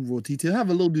you roti to have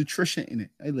a little nutrition in it.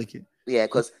 I like it. Yeah,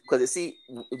 because you see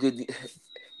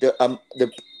the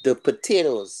the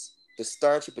potatoes, the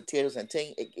starchy potatoes and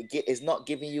thing, it's not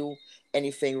giving you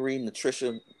anything really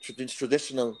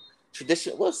traditional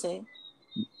tradition. What's saying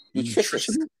nutritious?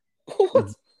 Nutrition.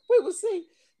 What was saying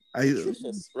I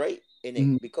nutritious, right? In it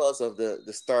mm, because of the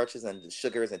starches and the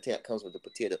sugars and thing that comes with the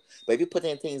potato. But if you put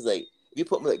in things like if you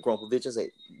put like grown provisions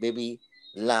like maybe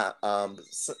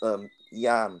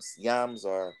yams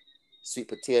or sweet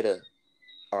potato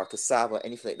or cassava,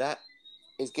 anything like that,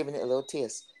 it's giving it a little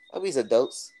taste. But we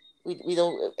adults, we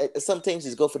don't. Sometimes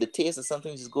just go for the taste, and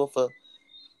sometimes just go for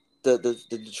the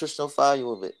nutritional value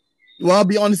of it. well, I'll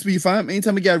be honest with you, fam.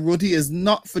 Anytime I get roti, is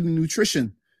not for the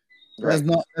nutrition. Right.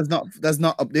 That's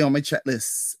not up there on my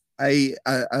checklist. A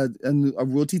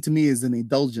roti to me is an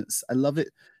indulgence. I love it,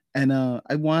 and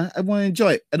I want to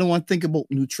enjoy it. I don't want to think about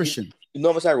You, nutrition. you know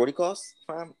how much that roti costs,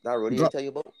 fam? That roti I God, tell you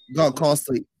about. God Mm-hmm. costs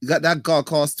like that. God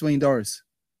costs $20.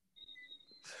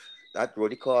 That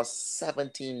roti costs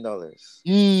 $17.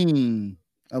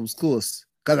 I was close.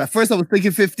 Cause at first I was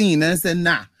thinking 15, then I said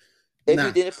If you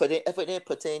nah. didn't put in, if it didn't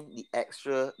put in the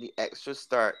extra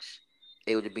starch,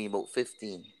 it would have been about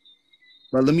 15.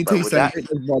 But let me tell But you with something. that,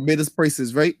 That's Barbados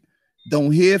prices, right?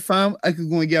 Don't hear, fam. I could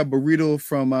go and get a burrito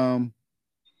from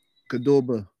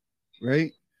Cadoba,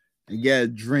 right? And get a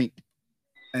drink,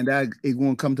 and that it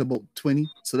gonna come to about 20.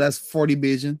 So that's 40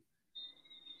 Bajan.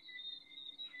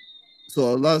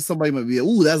 So a lot of somebody might be,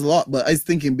 oh, that's a lot, but I was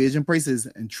thinking Bajan prices,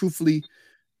 and truthfully,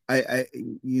 I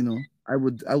I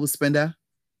would spend that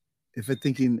if I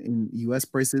think in US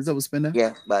prices, I would spend that.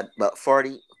 yeah, but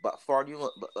 40, but 40,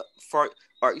 but 40.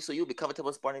 All right, so you'll be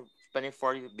comfortable spending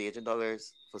 40 Bajan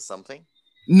dollars for something,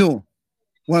 No,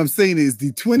 what I'm saying is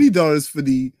the $20 for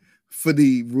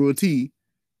the roti.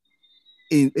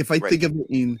 In if I right? think of it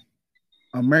in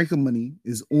American money,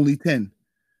 is only 10.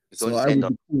 It's So only I ten would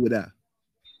dollars, be cool with that.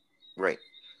 right?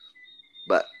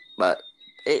 But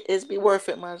it's be worth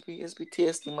it, man. It's be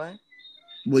tasty, man.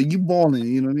 Well, you balling,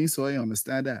 you know what I mean? So I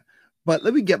understand that. But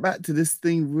let me get back to this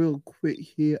thing real quick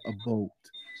here about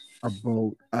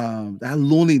that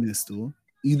loneliness though.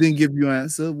 You didn't give your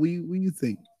answer. What you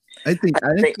think? I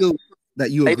I think feel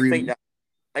that you I agree think with. that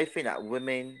I think that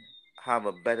women have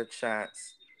a better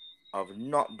chance of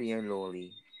not being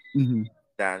lonely Mm-hmm,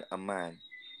 than a man.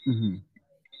 mm-hmm,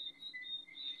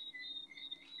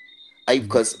 I mm-hmm,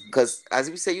 because as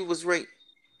we say, you was right.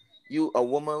 You a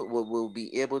woman will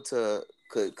be able to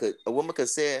could a woman could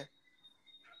say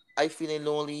I feeling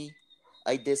lonely,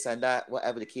 I this and that,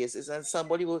 whatever the case is, and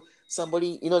somebody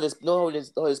there's no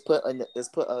there's put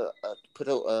put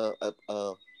out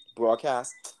a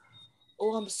broadcast.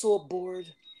 Oh, I'm so bored.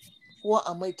 What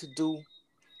am I to do?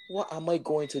 What am I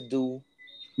going to do?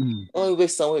 mm-hmm, Oh, I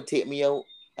wish someone would take me out,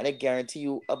 and I guarantee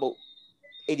you about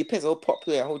it depends on how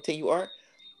popular how thing you are.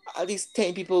 At least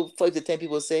 10 people, 5 to 10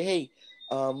 people say, "Hey,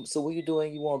 so what you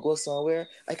doing? You want to go somewhere?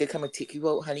 I could come and take you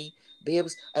out, honey,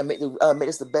 babes, and make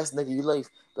this the best night of your life."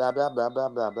 Blah blah blah blah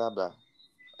blah blah blah.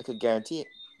 I could guarantee it.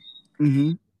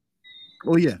 mm-hmm.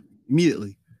 Oh yeah,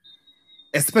 immediately.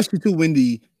 Especially too when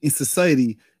the in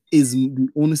society is the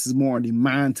onus is more on the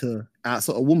man to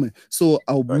answer a woman. So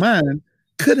a Right, man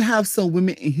could have some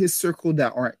women in his circle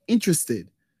that are interested,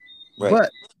 right.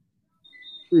 but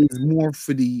it's more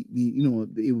for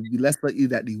it would be less likely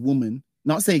that the woman,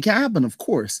 not saying it can't happen, of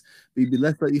course, but it'd be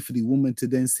less likely for the woman to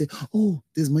then say, "Oh,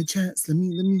 there's my chance. Let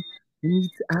me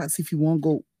ask if you want to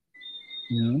go."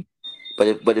 You know.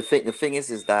 But the thing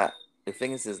is that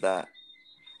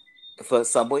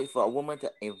for a woman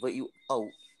to invite you out,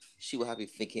 she will have you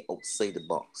thinking outside the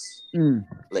box, Mm,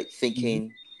 like mhm,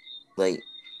 thinking like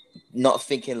not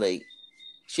thinking like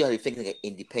she had to think like an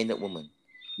independent woman,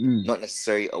 mm, not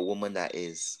necessarily a woman that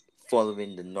is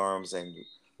following the norms and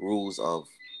rules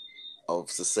of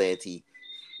society.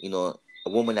 You know, a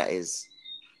woman that is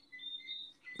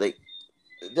like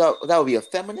that would be a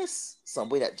feminist,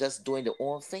 somebody that just doing their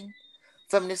own thing.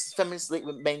 Feminists like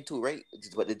with men too, right?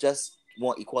 But they just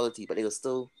want equality, but they will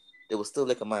still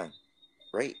like a man,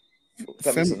 right?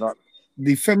 Feminists are fem- not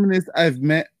the feminists I've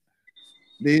met,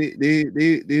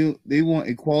 they want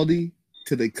equality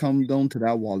till they come down to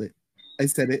that wallet. I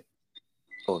said it.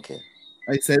 okay.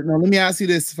 I said, now let me ask you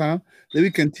this, fam. Let me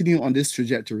continue on this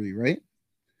trajectory, right?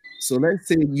 So let's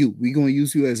say we're gonna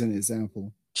use you as an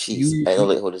example. Jeez, You, I don't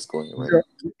like how this going, right?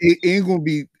 it ain't gonna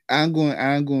be. I'm going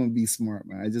to be smart,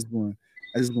 man. I just gonna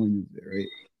use it, right?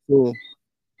 So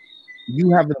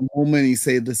you have a moment. And you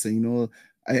say, listen,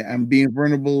 I'm being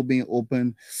vulnerable, being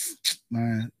open,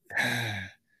 man.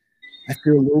 I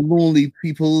feel a little lonely,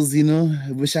 peoples,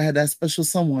 I wish I had that special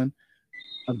someone.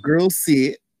 A girl see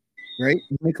it, right?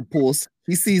 You make a post.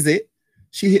 She sees it.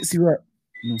 She hits you up.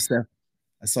 Seth,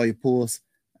 I saw your post.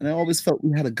 And I always felt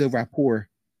we had a good rapport.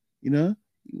 You know?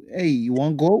 Hey, you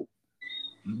want to go?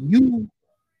 You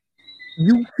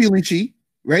you feeling she,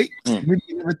 right? Mm. Maybe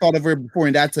you never thought of her before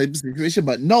in that type of situation,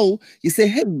 but no, you say,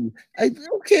 hey,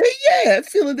 okay, yeah, I'm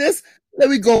feeling this. Let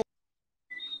me go.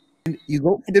 And you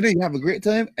go for dinner, you have a great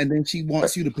time, and then she But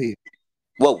wants you to pay.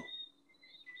 whoa,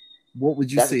 What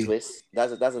would you that's a say? twist.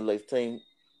 That's a lifetime.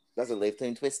 That's a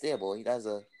lifetime twist there, boy. That's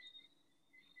a.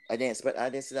 I didn't expect. I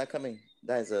didn't see that coming.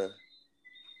 That is a.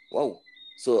 Whoa.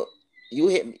 So you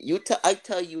hit me. I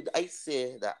tell you. I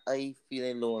say that I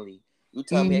feeling lonely. You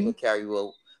tell me I Mm-hmm. can carry you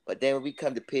out. But then when we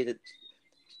come to pay the.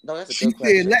 No, that's a She good said,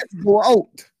 question. let's go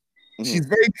out. Mm-hmm. She's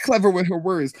very clever with her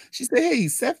words. She said, hey,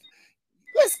 Seth,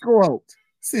 let's go out.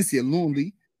 Since you're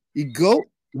lonely, you go,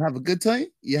 you have a good time,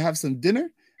 you have some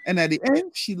dinner, and at the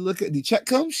end, she look at the check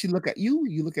comes, she look at you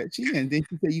look at she, and then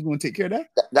she say, you gonna take care of that?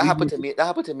 That We happened go, to me. That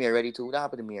happened to me already too. That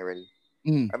happened to me already.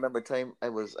 mm, I remember a time I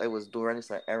was doing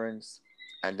some errands,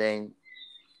 and then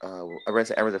I ran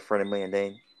some errands in front of me, and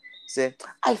then said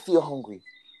I feel hungry.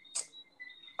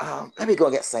 Let me go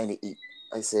and get something to eat.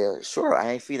 I said sure.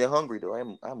 I ain't feeling hungry though.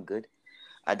 I'm good.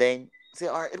 And then say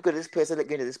all right, let's go to this place. Let's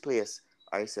get into this place.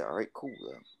 I said all right, cool.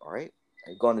 All right,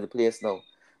 I go into the place now.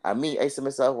 And me, I said to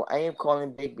myself, well, I am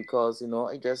calling big because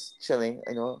I just chilling.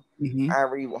 mm-hmm. I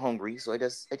already hungry, so I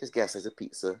just guess as a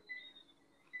pizza.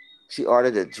 She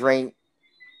ordered a drink,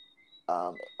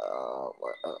 um, uh,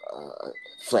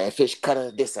 flying fish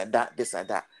cutter, this and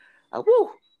that. Woo!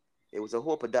 It was a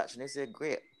whole production. They said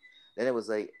great. Then it was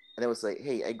like,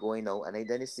 hey, I going out, and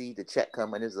then they see the check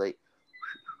come, and it's like,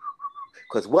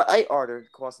 because what I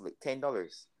ordered cost like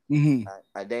 $10, Mm-hmm.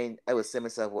 and then I was saying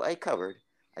myself, well, I covered,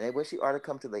 and then when she ordered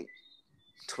come to like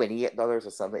 $28 or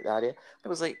something like that, I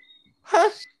was like, huh?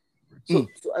 Mm,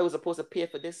 So I was supposed to pay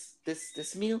for this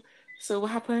meal. So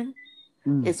what happened?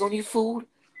 mm. It's only food.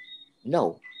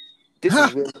 No, this is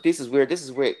Ha! where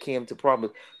it came to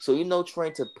problems. So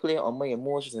trying to play on my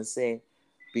emotions and saying,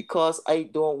 because I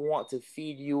don't want to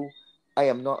feed you, I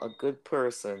am not a good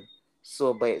person.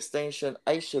 So by extension,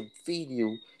 I should feed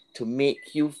you to make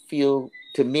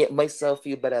myself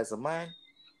feel better as a man.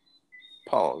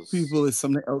 Pause. People is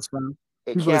something else, man.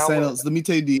 It People is can't something work. else. Let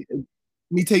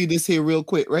me tell you this here real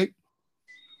quick, right?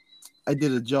 I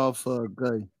did a job for a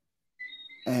guy,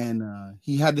 and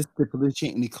he had this stipulation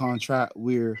in the contract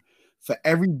where for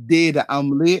every day that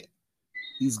I'm late,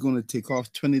 he's gonna take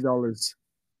off $20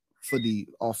 for the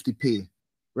off the pay,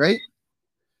 right?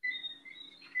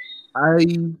 I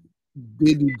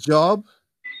did the job.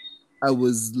 I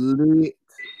was late.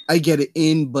 I get it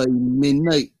in by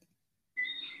midnight,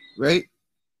 right?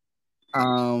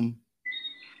 Um,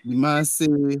 the man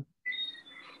say,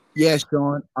 "Yeah,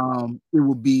 Sean, it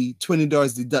will be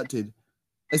 $20 deducted."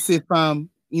 I say, "Fam,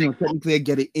 technically I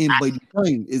get it in by the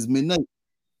time is midnight."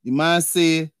 The man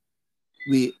say,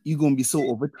 "Wait, you gonna be so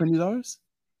over $20?"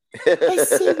 I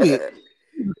say, "Wait,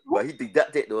 But he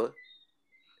deducted though.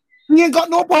 he ain't got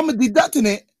no problem deducting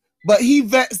it, but he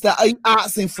vexed that I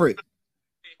asking for it."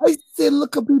 I said,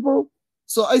 look at people.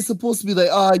 So I supposed to be like,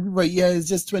 oh, you're right. Yeah, it's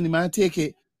just 20, man. Take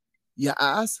it. You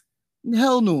ass.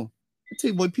 Hell no. I tell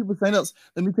you what, people sign up.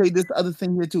 Let me tell you this other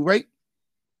thing here too, right?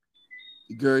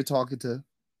 The girl talking to,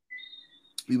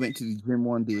 we went to the gym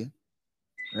one day,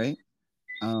 right?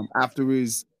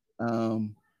 Afterwards, I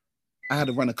had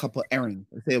to run a couple errands.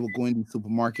 I said I would go in the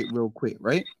supermarket real quick,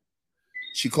 right?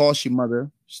 She calls she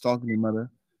mother. She's talking to the mother.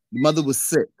 The mother was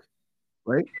sick,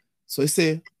 right? So I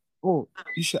said, oh,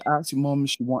 you should ask your mom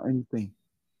if she want anything.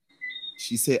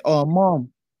 She said, oh,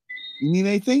 mom, you need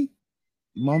anything?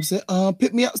 Mom said,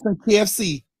 pick me up some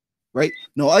KFC. Right?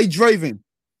 No, I driving.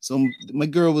 So my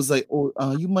girl was like, oh,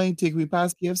 you mind taking me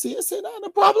past KFC? I said, no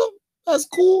problem. That's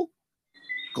cool.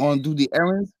 Gone do the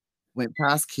errands. Went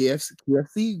past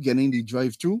KFC, getting the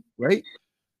drive through, right?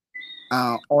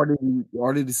 Ordered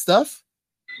the stuff,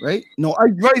 right? No, I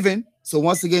driving. So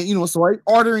once again, so I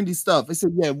ordering the stuff. I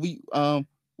said, yeah, wait,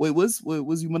 was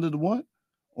you mother the one?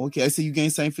 Okay, I said you getting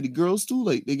sign for the girls too,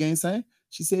 like they getting sign.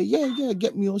 She said, yeah,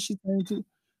 get me all she saying too.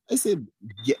 I said,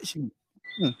 get she.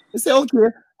 I said, okay.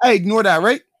 I ignore that,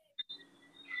 right?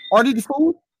 Ordered the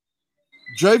food,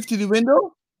 drive to the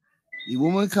window. The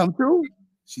woman come through.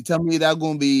 She tell me that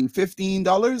gonna be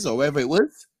 $15 or whatever it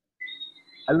was.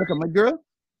 I look at my girl.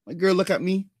 My girl look at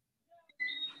me.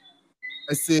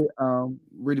 I said,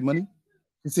 where the money?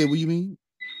 She said, what you mean?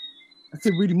 I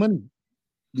said, where the money?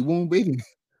 The woman waiting.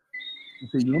 She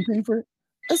said, you don't pay for it?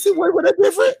 I said, why would I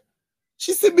pay for it?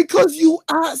 She said, because you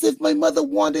asked if my mother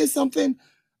wanted something.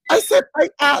 I said, I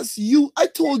asked you. I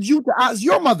told you to ask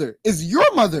your mother. It's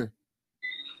your mother.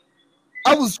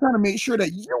 I was trying to make sure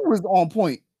that you was on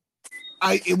point.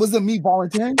 It wasn't me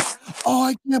volunteering. Oh,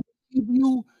 I can't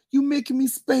believe you making me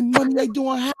spend money I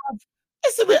don't have. I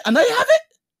said, and I have it?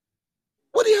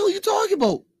 What the hell are you talking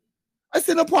about? I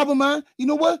said, no problem, man. You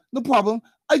know what? No problem.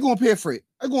 I gonna pay for it.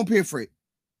 I gonna pay for it.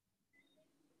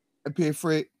 I pay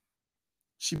for it.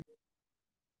 She,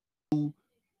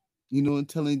 and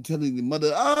telling the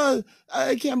mother,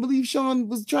 I can't believe Sean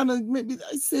was trying to make me.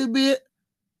 I said, bit.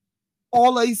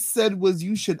 All I said was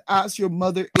you should ask your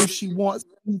mother if she wants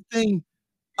anything.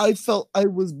 I felt I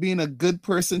was being a good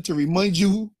person to remind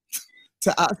you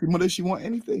to ask your mother if she want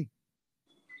anything.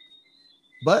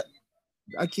 But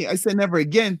I can't. I said never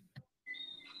again.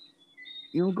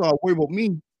 You don't gotta worry about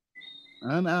me.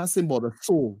 I'm asking about the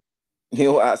soul. You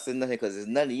don't asking nothing because it's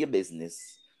none of your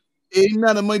business. Ain't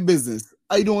none of my business.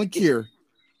 I don't care.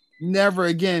 Never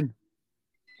again.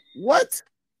 What?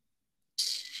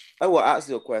 I will ask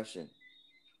you a question.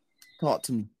 Talk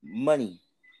to me. Money.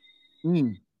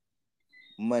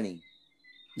 Money.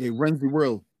 It runs the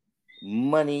world.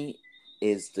 Money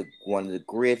is one of the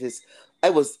greatest. I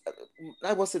won't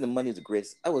say the money is the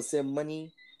greatest. I would say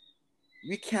money.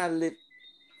 We can't live,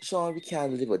 Sean. We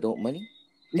can't live without money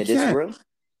in this world.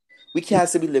 We can't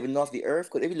still be living off the earth,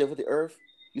 because if you live with the earth,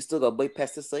 you still gotta buy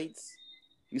pesticides.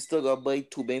 You still gotta buy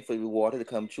tubing for the water to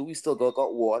come through. You still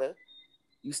got water.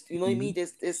 You know what I mean?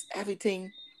 There's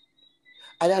everything.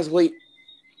 And that's why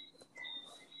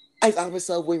I ask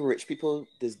myself, why rich people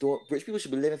rich people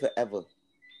should be living forever.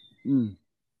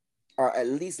 Or at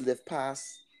least live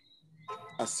past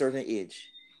a certain age.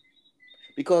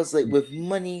 Because with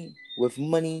money,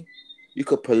 you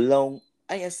could prolong.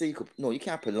 I can't say you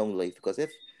can't prolong life, because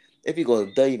if you're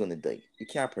gonna die, you're gonna die. You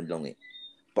can't prolong it.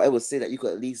 But I would say that you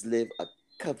could at least live a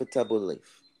comfortable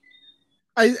life.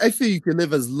 I feel you can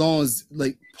live as long as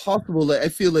possible. I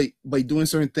feel like by doing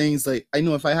certain things, I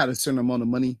know if I had a certain amount of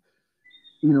money,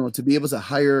 to be able to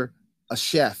hire a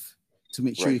chef to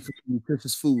make sure you cook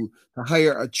nutritious food, to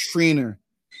hire a trainer,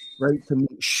 right, to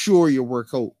make sure you work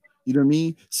out. You know what I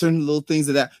mean? Certain little things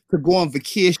of that, to go on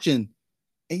vacation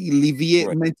and alleviate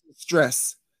mental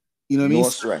stress. You know what I mean? No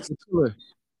stress.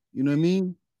 You know what I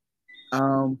mean?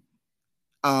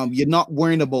 You're not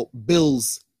worrying about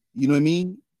bills. You know what I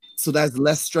mean? So that's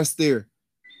less stress there.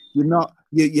 You're not.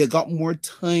 You got more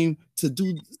time to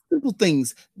do simple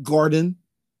things. Garden,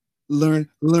 learn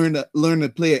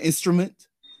to play an instrument.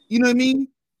 You know what I mean?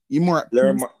 You're more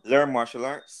learn martial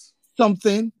arts.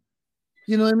 Something.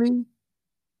 You know what I mean?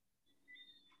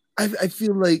 I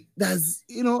feel like that's,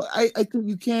 I think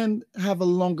you can have a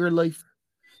longer life.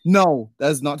 No,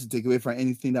 that's not to take away from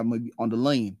anything that might be on the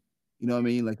line. You know what I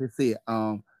mean? Like I say,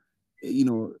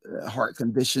 heart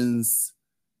conditions.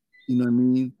 You know what I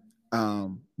mean?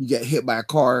 You get hit by a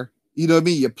car. You know what I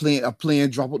mean? A plane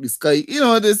drop out the sky.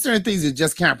 There's certain things you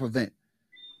just can't prevent.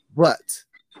 But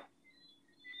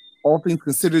all things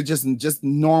considered, just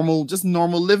normal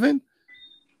living,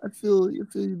 I feel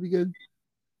you'd be good.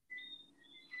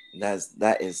 I think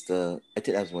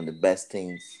that's one of the best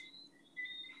things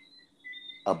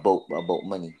about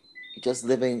money. You're just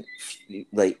living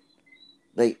like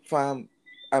from.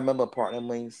 I remember a partner of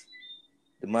mine.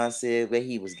 The man said when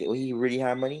he really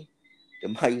had money, the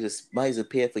man used to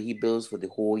pay for his bills for the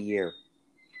whole year.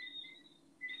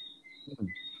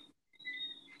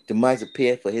 The man used to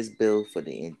pay for his bill for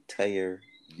the entire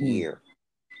year.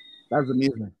 That's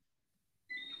amazing.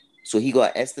 So he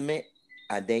got an estimate,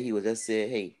 and then he would just say,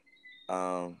 "Hey,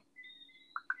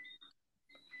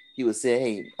 he would say,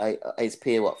 hey, I just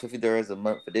pay what $50 a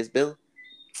month for this bill.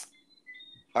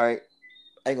 All right,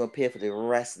 I'm gonna pay for the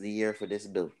rest of the year for this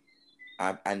bill."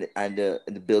 And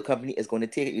the bill company is going to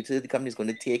take it. Utility company is going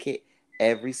to take it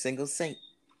every single cent.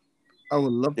 I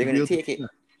would love. They're going to take it.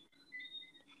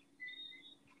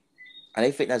 And I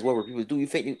think that's what people do. You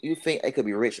think I could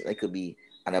be rich? I could be,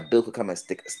 and a bill could come and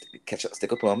stick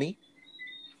up on me.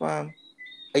 Fam,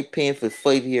 I paying for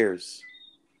 5 years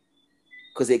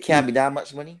because it can't be that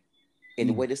much money in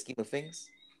the way the scheme of things.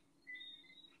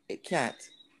 It can't.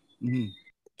 It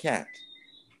can't.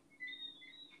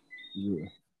 Yeah.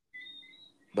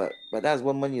 But that's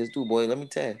what money is do, boy. Let me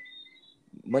tell you,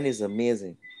 money is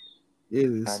amazing. It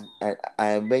is.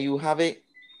 And when you have it,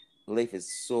 life is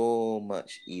so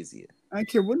much easier. I don't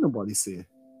care what nobody say.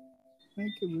 I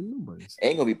ain't care what nobody say.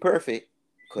 Ain't gonna be perfect,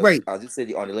 because I'll just say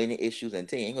the underlying issues and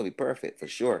thing ain't gonna be perfect for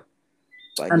sure.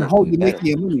 But and how you making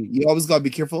your money? You always gotta be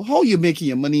careful how you making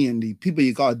your money and the people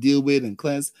you gotta deal with and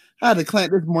clients. I had a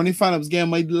client this morning, found I was getting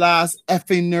my last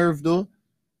effing nerve though.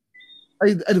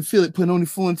 I feel like putting on the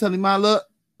phone and telling my look,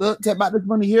 take back this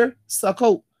money here, suck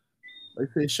out. Like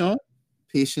I say, Sean,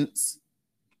 patience,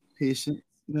 patience.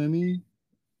 You know what I mean?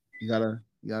 You gotta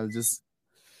just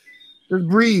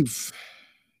breathe.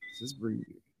 Just breathe.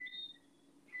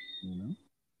 You know?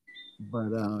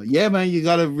 But yeah, man, you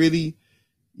gotta really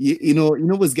you know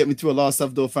what's getting me through a lot of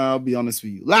stuff though, fam. I'll be honest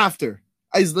with you. Laughter.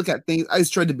 I just look at things, I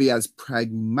just try to be as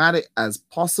pragmatic as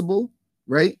possible,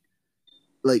 right?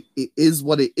 Like it is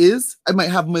what it is. I might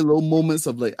have my little moments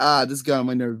of like, this got on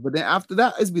my nerves. But then after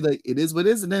that, I just be like, it is what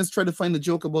it is, and then try to find a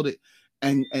joke about it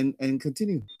and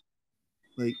continue.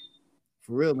 Like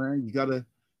for real, man. You gotta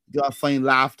find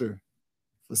laughter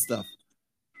for stuff.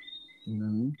 You know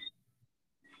what I mean?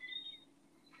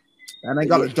 And I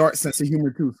got a dark sense of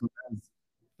humor too, so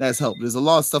that's helped. There's a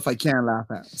lot of stuff I can't laugh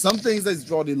at. Some things I just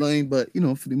draw the line, but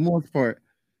for the most part,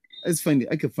 I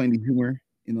could find the humor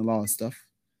in a lot of stuff.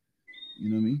 You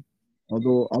know what I mean?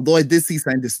 Although I did see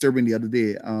something disturbing the other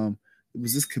day. It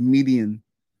was this comedian.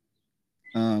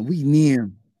 We knew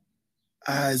him.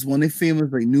 It's one of the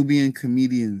famous like Nubian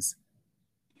comedians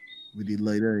with the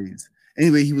light eyes.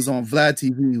 Anyway, he was on Vlad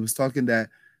TV. He was talking that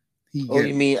he Oh, get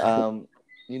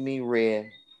you mean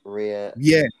Ray yeah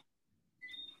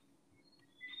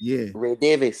yeah Ray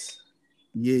Davis?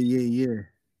 yeah.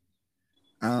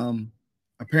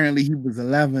 Apparently he was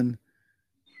 11,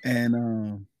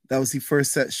 and that was his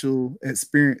first sexual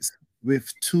experience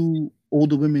with two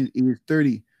older women aged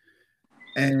 30.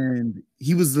 And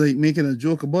he was like making a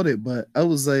joke about it, but I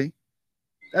was like,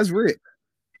 that's Rick.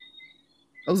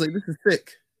 I was like, this is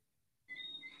sick.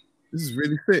 This is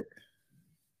really sick.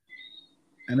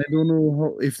 And I don't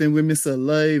know if they women still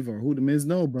alive or who them is,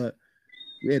 no, but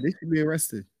yeah, they should be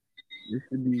arrested. They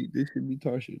should be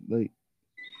tortured. Like,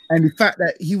 and the fact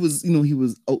that he was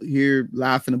out here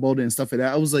laughing about it and stuff like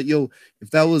that, I was like, yo, if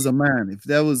that was a man, if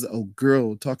that was a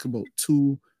girl talking about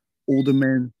two older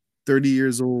men, 30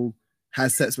 years old,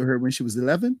 had sex with her when she was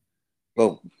 11,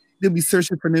 Whoa, they'll be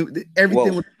searching for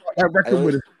everything whoa! with that I record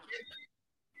with don't.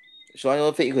 it. So I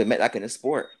don't think you could admit that in a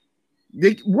sport.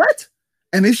 What?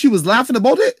 And if she was laughing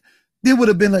about it, they would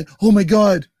have been like, "Oh my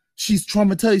god, she's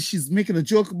traumatized. She's making a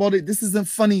joke about it. This isn't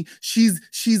funny. She's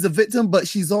a victim, but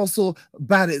she's also a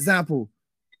bad example."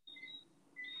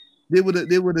 They would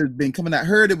have been coming at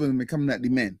her. They would have been coming at the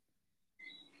men.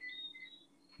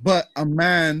 But a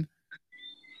man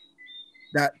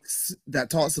that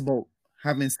talks about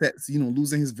having sex,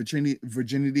 losing his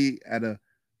virginity at a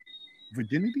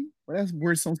virginity. Well, that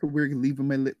word sounds so weird. Leaving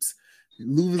my lips.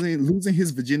 Losing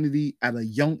his virginity at a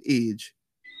young age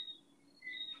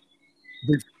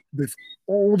with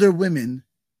older women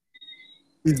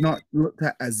is not looked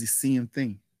at as the same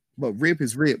thing. But rape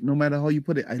is rape, no matter how you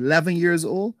put it. 11 years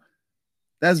old,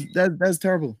 that's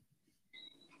terrible.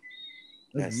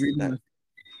 That's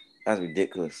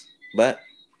ridiculous. But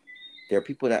there are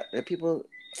people.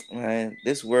 Man,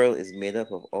 this world is made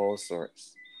up of all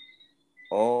sorts.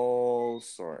 All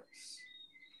sorts.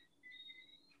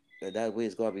 That way,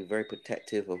 it's gotta be very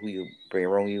protective of who you bring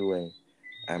around you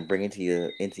and bring into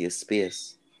your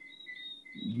space.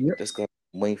 Yep. Just gotta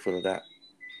be mindful of that.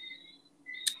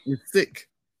 It's sick.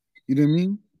 You know what I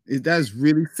mean? That's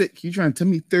really sick. You trying to tell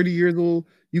me 30 years old?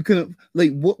 You couldn't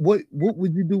like what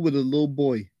would you do with a little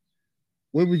boy?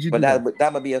 What would you But do?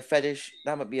 that might be a fetish.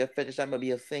 That might be a fetish. That might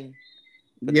be a thing.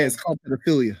 Yeah, it's called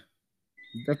pedophilia.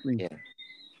 Definitely. Yeah.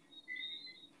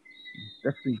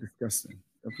 Definitely disgusting.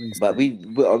 Definitely.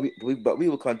 But we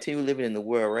will continue living in the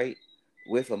world, right?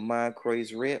 With a man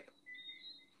crazy rape,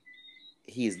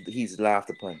 he's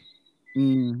laughed upon.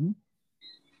 Mm-hmm.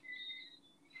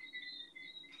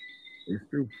 It's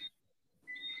true.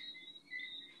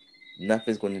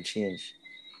 Nothing's going to change.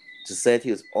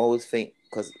 Society was always think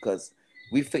because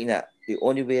we think that the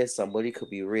only way somebody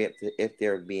could be raped is if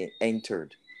they're being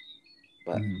entered,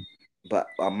 but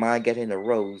a man getting a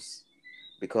rose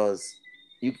because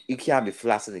you can't be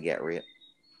flaccid to get raped.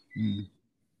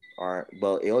 Or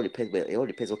well, it all depends. But it all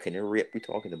depends what kind of rape we're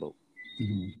talking about.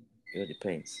 It all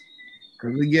depends.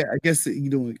 Yeah, I guess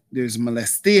there's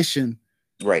molestation.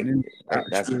 Right.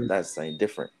 That's something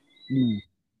different.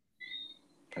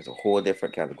 That's a whole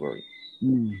different category.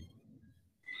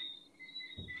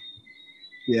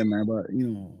 Yeah, man, but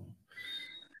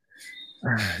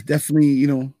definitely,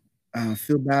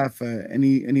 feel bad for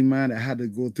any man that had to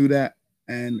go through that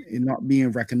and it not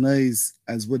being recognized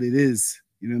as what it is.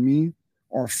 You know what I mean?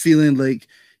 Or feeling like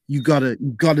you gotta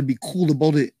be cool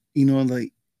about it.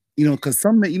 Like because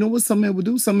some men, what some men would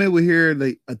do? Some men would hear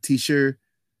like a teacher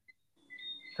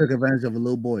took advantage of a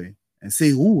little boy and say,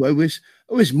 "Ooh, I wish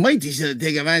my teacher would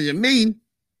take advantage of me.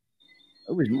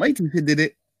 I wish my teacher did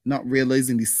it," not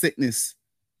realizing the sickness.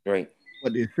 Right.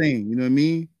 what they're saying. You know what I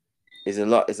mean? It's a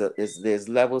lot. There's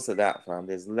levels to that, fam.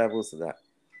 There's levels to that.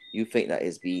 You think that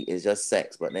it's just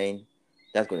sex, but then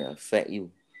that's going to affect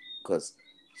you, because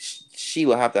she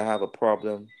will have to have a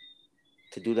problem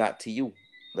to do that to you.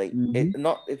 Like, Mm-hmm. it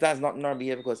not if that's not normal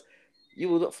behavior, because you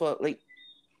will look for, like,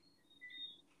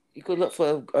 you could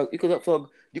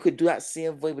do that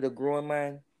same way with a grown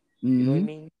man. You know what I Mm-hmm.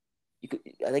 mean? You could,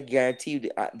 I guarantee you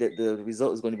that the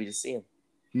result is going to be the same.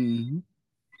 Mm-hmm.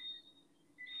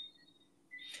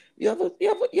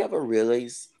 You ever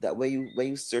realize that when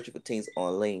you search for things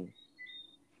online,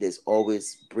 there's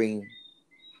always bring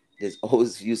there's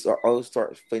always you start always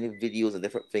start finding videos and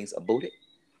different things about it.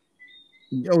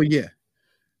 Oh yeah,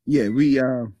 yeah. We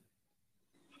our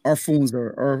phones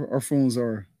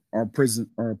are our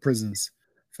prisons,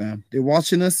 fam. They're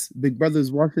watching us. Big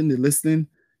Brother's watching. They're listening.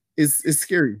 It's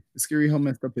scary. It's scary how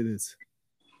messed up it is.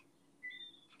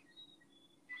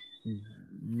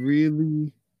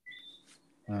 Really.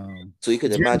 So you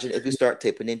can Yeah, imagine if we start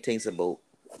typing in things about,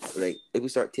 like, if we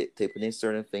start typing in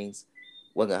certain things,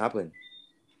 what's gonna happen?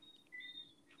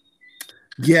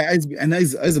 yeah.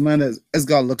 As a man has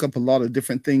got to look up a lot of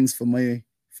different things for my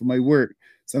work.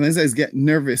 Sometimes I just get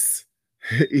nervous.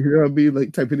 You know what I mean?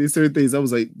 Like typing in certain things. I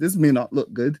was like, this may not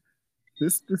look good.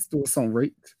 This don't sound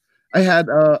right. I had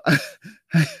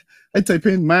I type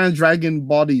in man dragon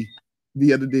body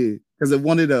the other day because I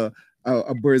wanted a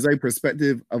bird's eye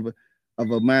perspective of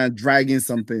a man dragging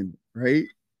something, right?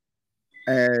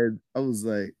 And I was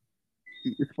like,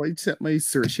 if I check my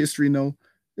search history now,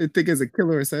 they think as a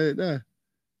killer. I said,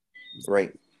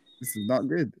 Right? this is not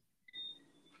good.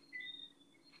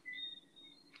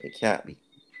 It can't be.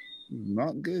 This is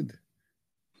not good.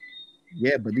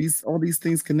 Yeah, but these all these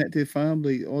things connected,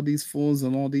 family, all these phones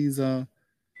and all these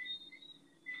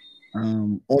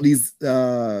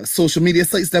social media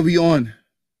sites that we on.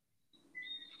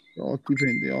 They're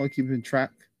all keeping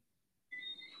track.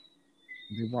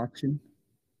 They're watching.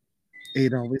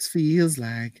 It always feels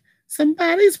like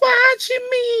somebody's watching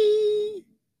me.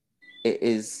 It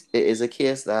is a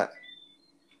case that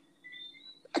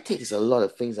I think there's a lot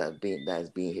of things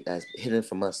that's hidden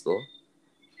from us, though. Oh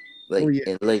Like yeah.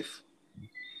 in life,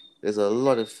 there's a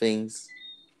lot of things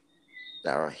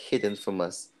that are hidden from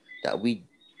us that we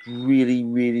really,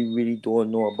 really, really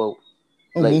don't know about.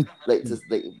 Oh Like well. like just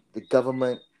like the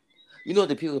government.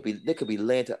 The people could be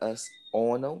lying to us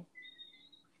all now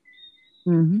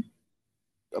Mm-hmm.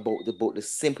 about the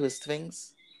simplest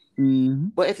things. Mm-hmm.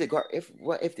 But if they got if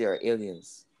what if they are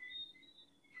aliens?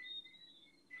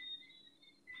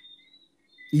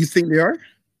 You think they are?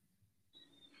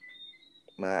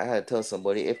 Man, I had to tell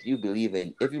somebody, if you believe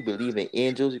in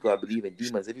angels, you gotta believe in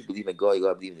demons. If you believe in God, you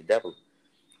gotta believe in the devil.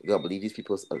 You gotta believe these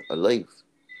people are alive.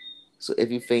 So if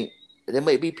you think there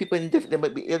might be there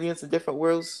might be aliens in different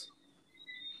worlds,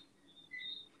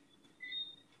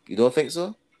 you don't think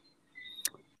so?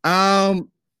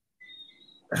 Um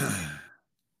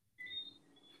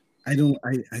I don't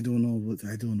know what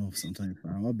I don't know sometimes,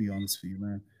 fam. I'll be honest with you,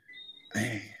 man.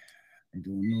 I, I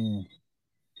don't know.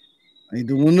 I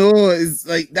don't know. It's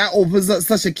like that opens up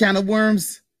such a can of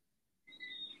worms.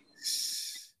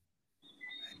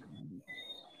 I don't know.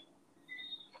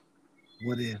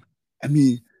 What if? I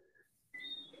mean,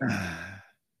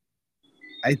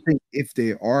 I think if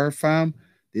they are fam,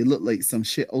 they look like some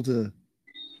shit out of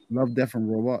Love, Death, and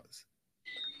Robots.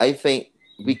 I think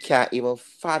we can't even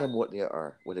fathom what they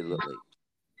look like.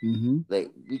 Mm-hmm.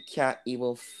 Like, we can't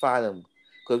even fathom,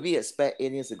 because we expect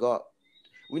aliens to go.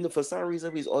 We know for some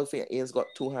reason we always think aliens got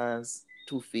 2 hands,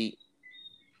 2 feet,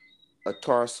 a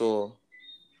torso,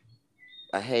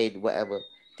 a head, whatever.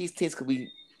 These things could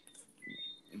be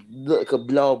look like a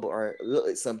blob or look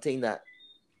like something that,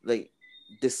 like,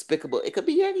 despicable. It could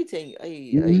be anything.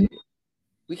 Mm-hmm.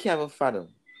 We can't even fathom.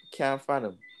 Can't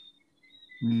fathom.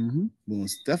 Mm-hmm.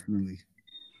 Most definitely.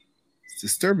 It's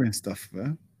disturbing stuff,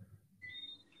 man.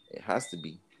 It has to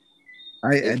be.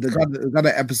 I If got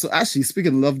an episode. Actually,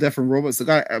 speaking of Love, Death, and Robots, I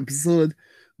got an episode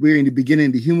where in the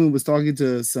beginning the human was talking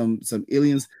to some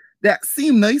aliens that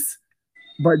seemed nice,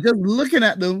 but just looking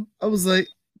at them, I was like,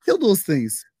 kill those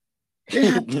things. They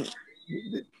have th-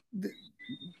 th-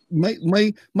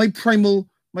 my primal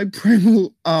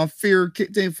fear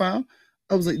kicked in, fam.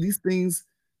 I was like, these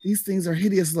things are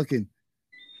hideous looking.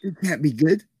 It can't be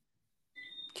good.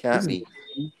 This can't is be.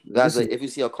 Guys, this is like, if you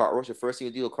see a cockroach, the first thing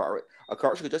you do, a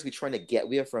cockroach could just be trying to get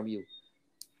away from you.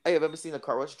 I have ever seen a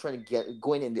cockroach trying to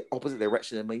going in the opposite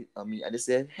direction of me. I just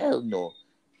said, hell no,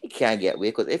 he can't get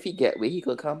away, because if he get away, he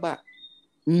could come back.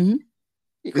 mm-hmm,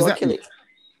 He could kill exactly. it.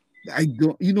 I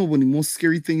don't. You know, one of the most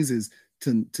scary things is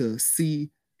to see.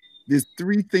 There's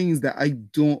three things that I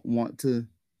don't want to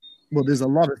Well, there's a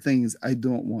lot of things I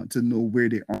don't want to know where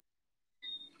they are.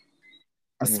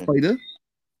 A Mm-hmm. spider,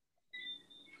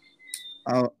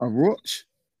 a roach,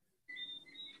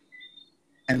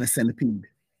 and a centipede.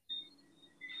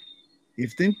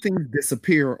 If them things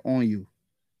disappear on you,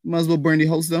 you might as well burn the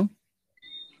house down.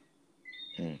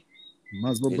 Mm. You might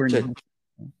as well It's burn the just, house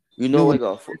down. you You know know, what? I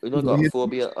got a Here?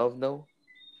 phobia of no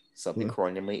something What?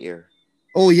 crawling in my ear.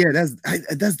 Oh yeah,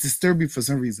 that's disturbing for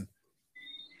some reason.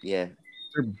 Yeah,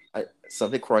 Disturbing.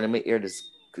 something crawling in my ear just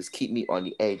keep me on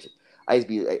the edge. I used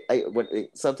to be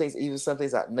sometimes even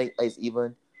sometimes at night I used to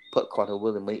even put cotton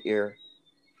wool in my ear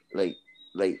like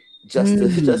like just to,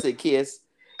 Mm, just in case.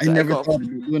 I But never thought of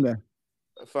doing that.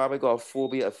 I got a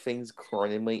phobia of things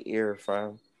crawling in my ear,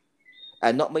 fam.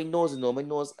 And not my nose, no, my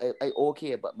nose I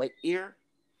okay, but my ear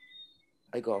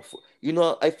I got you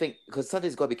know I think because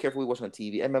sometimes you gotta be careful we watch on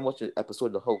TV. I remember watching an episode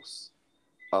of The Host,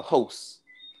 a host,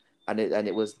 and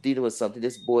it was dealing with something.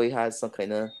 This boy had some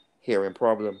kind of hearing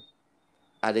problem,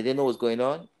 and they didn't know what was going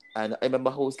on. And I remember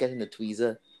host getting the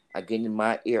tweezer and getting in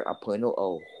my ear. I put out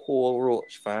a whole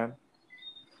roach, fam.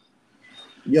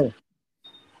 Yo,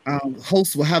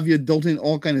 hosts will have you adulting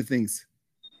all kind of things.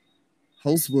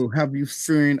 Hosts will have you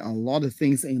fearing a lot of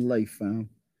things in life, fam.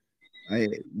 I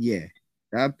yeah,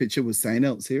 that picture was sign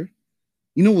outs here.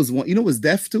 You know was one. You know was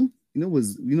deaf too. You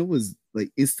know was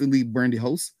like instantly burned the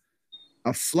house.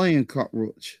 A flying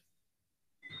cockroach.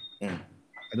 Mm.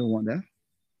 I don't want that.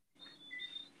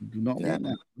 Do not Nah, want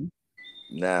that.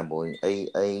 nah, boy.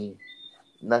 I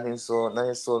nothing so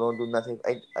don't do nothing.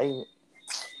 I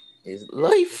is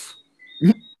life.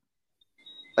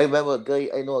 I remember a guy.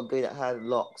 I know a guy that had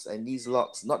locks, and these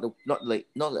locks, not like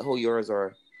how yours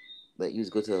are. Like you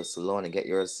just go to a salon and get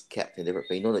yours kept and different.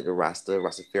 But you know, like the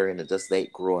Rastafarian that just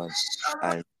like grow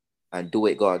and and do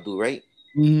what God do, right?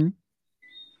 Mm-hmm.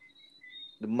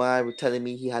 The man was telling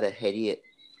me he had a headache.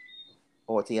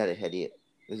 Oh, I think he had a headache.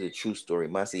 This is a true story.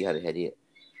 Man said he had a headache.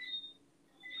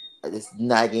 This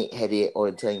nagging headache all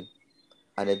the time.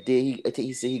 And the day I think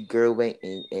he said he girl went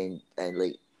and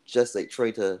like just like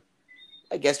try to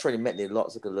I guess try to make the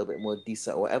locks look a little bit more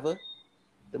decent or whatever.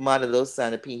 The man a little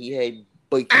centipede he had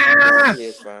biting him down Ah,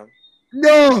 place, fam.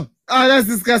 no! Oh, that's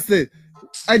disgusting.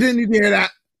 I didn't need to hear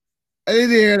that. I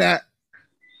didn't hear that.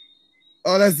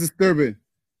 Oh, that's disturbing.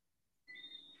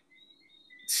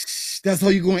 That's how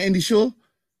you going to end the show?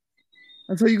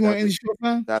 That's how you going to That's end the show,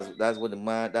 fam? that's what the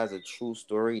man that's a true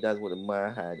story. That's what the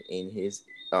man had in his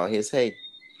head.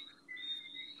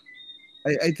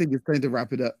 I think it's time to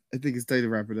wrap it up. I think it's time to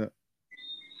wrap it up.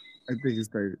 I think it's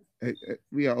time.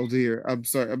 We are out here. I'm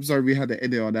sorry. I'm sorry we had to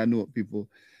end it on that note, people.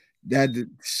 That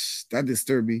that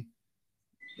disturbed me.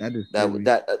 That disturbed me.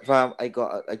 Fam, I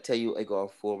tell you I got a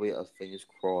phobia of things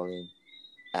crawling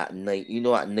at night. You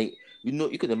know at night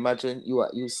you can imagine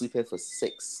you sleeping for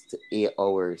 6 to 8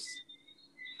 hours.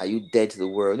 Are you dead to the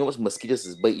world? You know what mosquitoes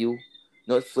is bite you? You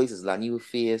know what fleas is landing your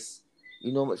face?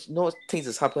 You know what things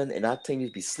has happened and that time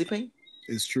you be sleeping?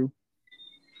 It's true.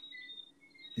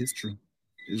 It's true.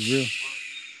 It's real.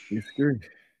 It's scary.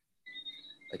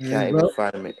 I can't even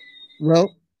fathom it.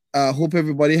 Well, I hope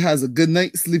everybody has a good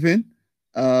night sleeping.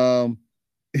 Um,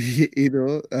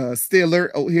 stay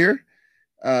alert out here.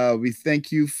 We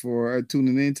thank you for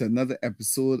tuning in to another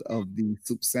episode of the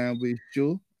Soup Sandwich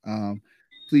Show.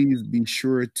 Please be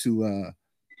sure to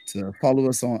follow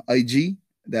us on IG.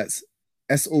 That's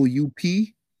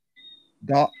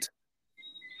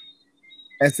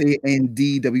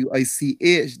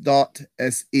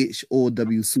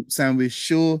SOUP.SANDWICH.SHOW Soup Sandwich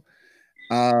Show.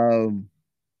 Um,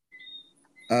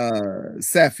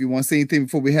 Seth, you want to say anything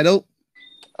before we head out?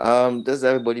 Does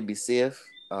everybody be safe?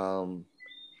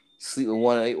 Sleep with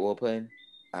one eye open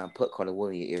and put cotton wool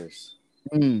in your ears.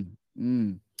 Mm,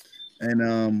 mm.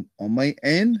 And on my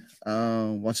end,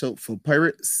 watch out for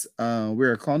pirates.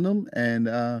 Wear a condom,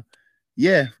 and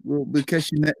yeah, we'll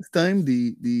catch you next time.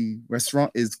 The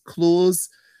restaurant is closed,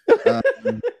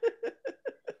 um,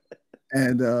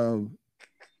 and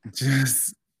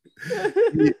just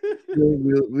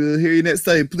we'll hear you next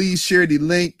time. Please share the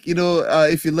link.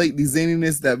 If you like the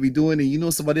zaniness that we doing, and you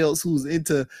know somebody else who's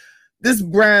into this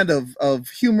brand of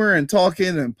humor and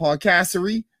talking and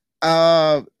podcastery.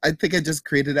 I think I just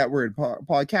created that word,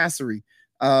 podcastery.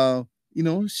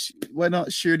 Why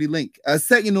not share the link?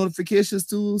 Set your notifications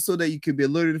too, so that you can be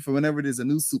alerted for whenever there's a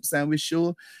new Soup Sandwich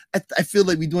show. I feel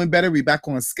like we're doing better. We're back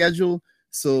on schedule.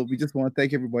 So we just want to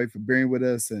thank everybody for bearing with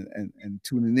us and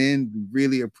tuning in. We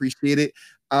really appreciate it.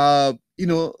 I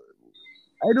don't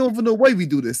even know why we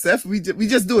do this, Seth. We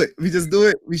just do it. We just do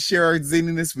it. We share our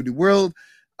zaniness with the world.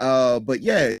 But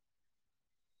yeah,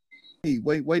 hey,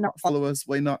 why not follow us?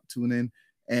 Why not tune in?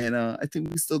 And I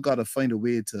think we still gotta find a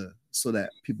way to so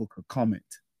that people could comment.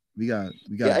 We Yeah,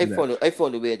 gotta do that. I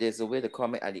found a way. There's a way to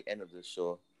comment at the end of the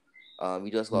show. You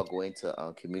just gotta go into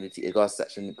community. It got a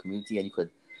section in community, and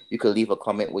you could leave a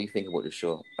comment what you think about the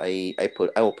show. I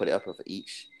will put it up for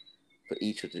each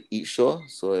show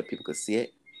so that people could see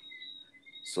it.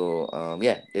 So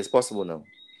yeah, it's possible now.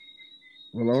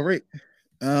 Well, all right.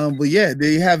 But yeah,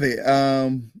 there you have it.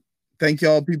 Thank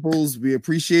y'all, peoples. We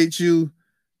appreciate you.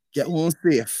 Get on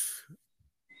safe.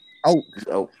 Out.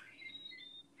 Out.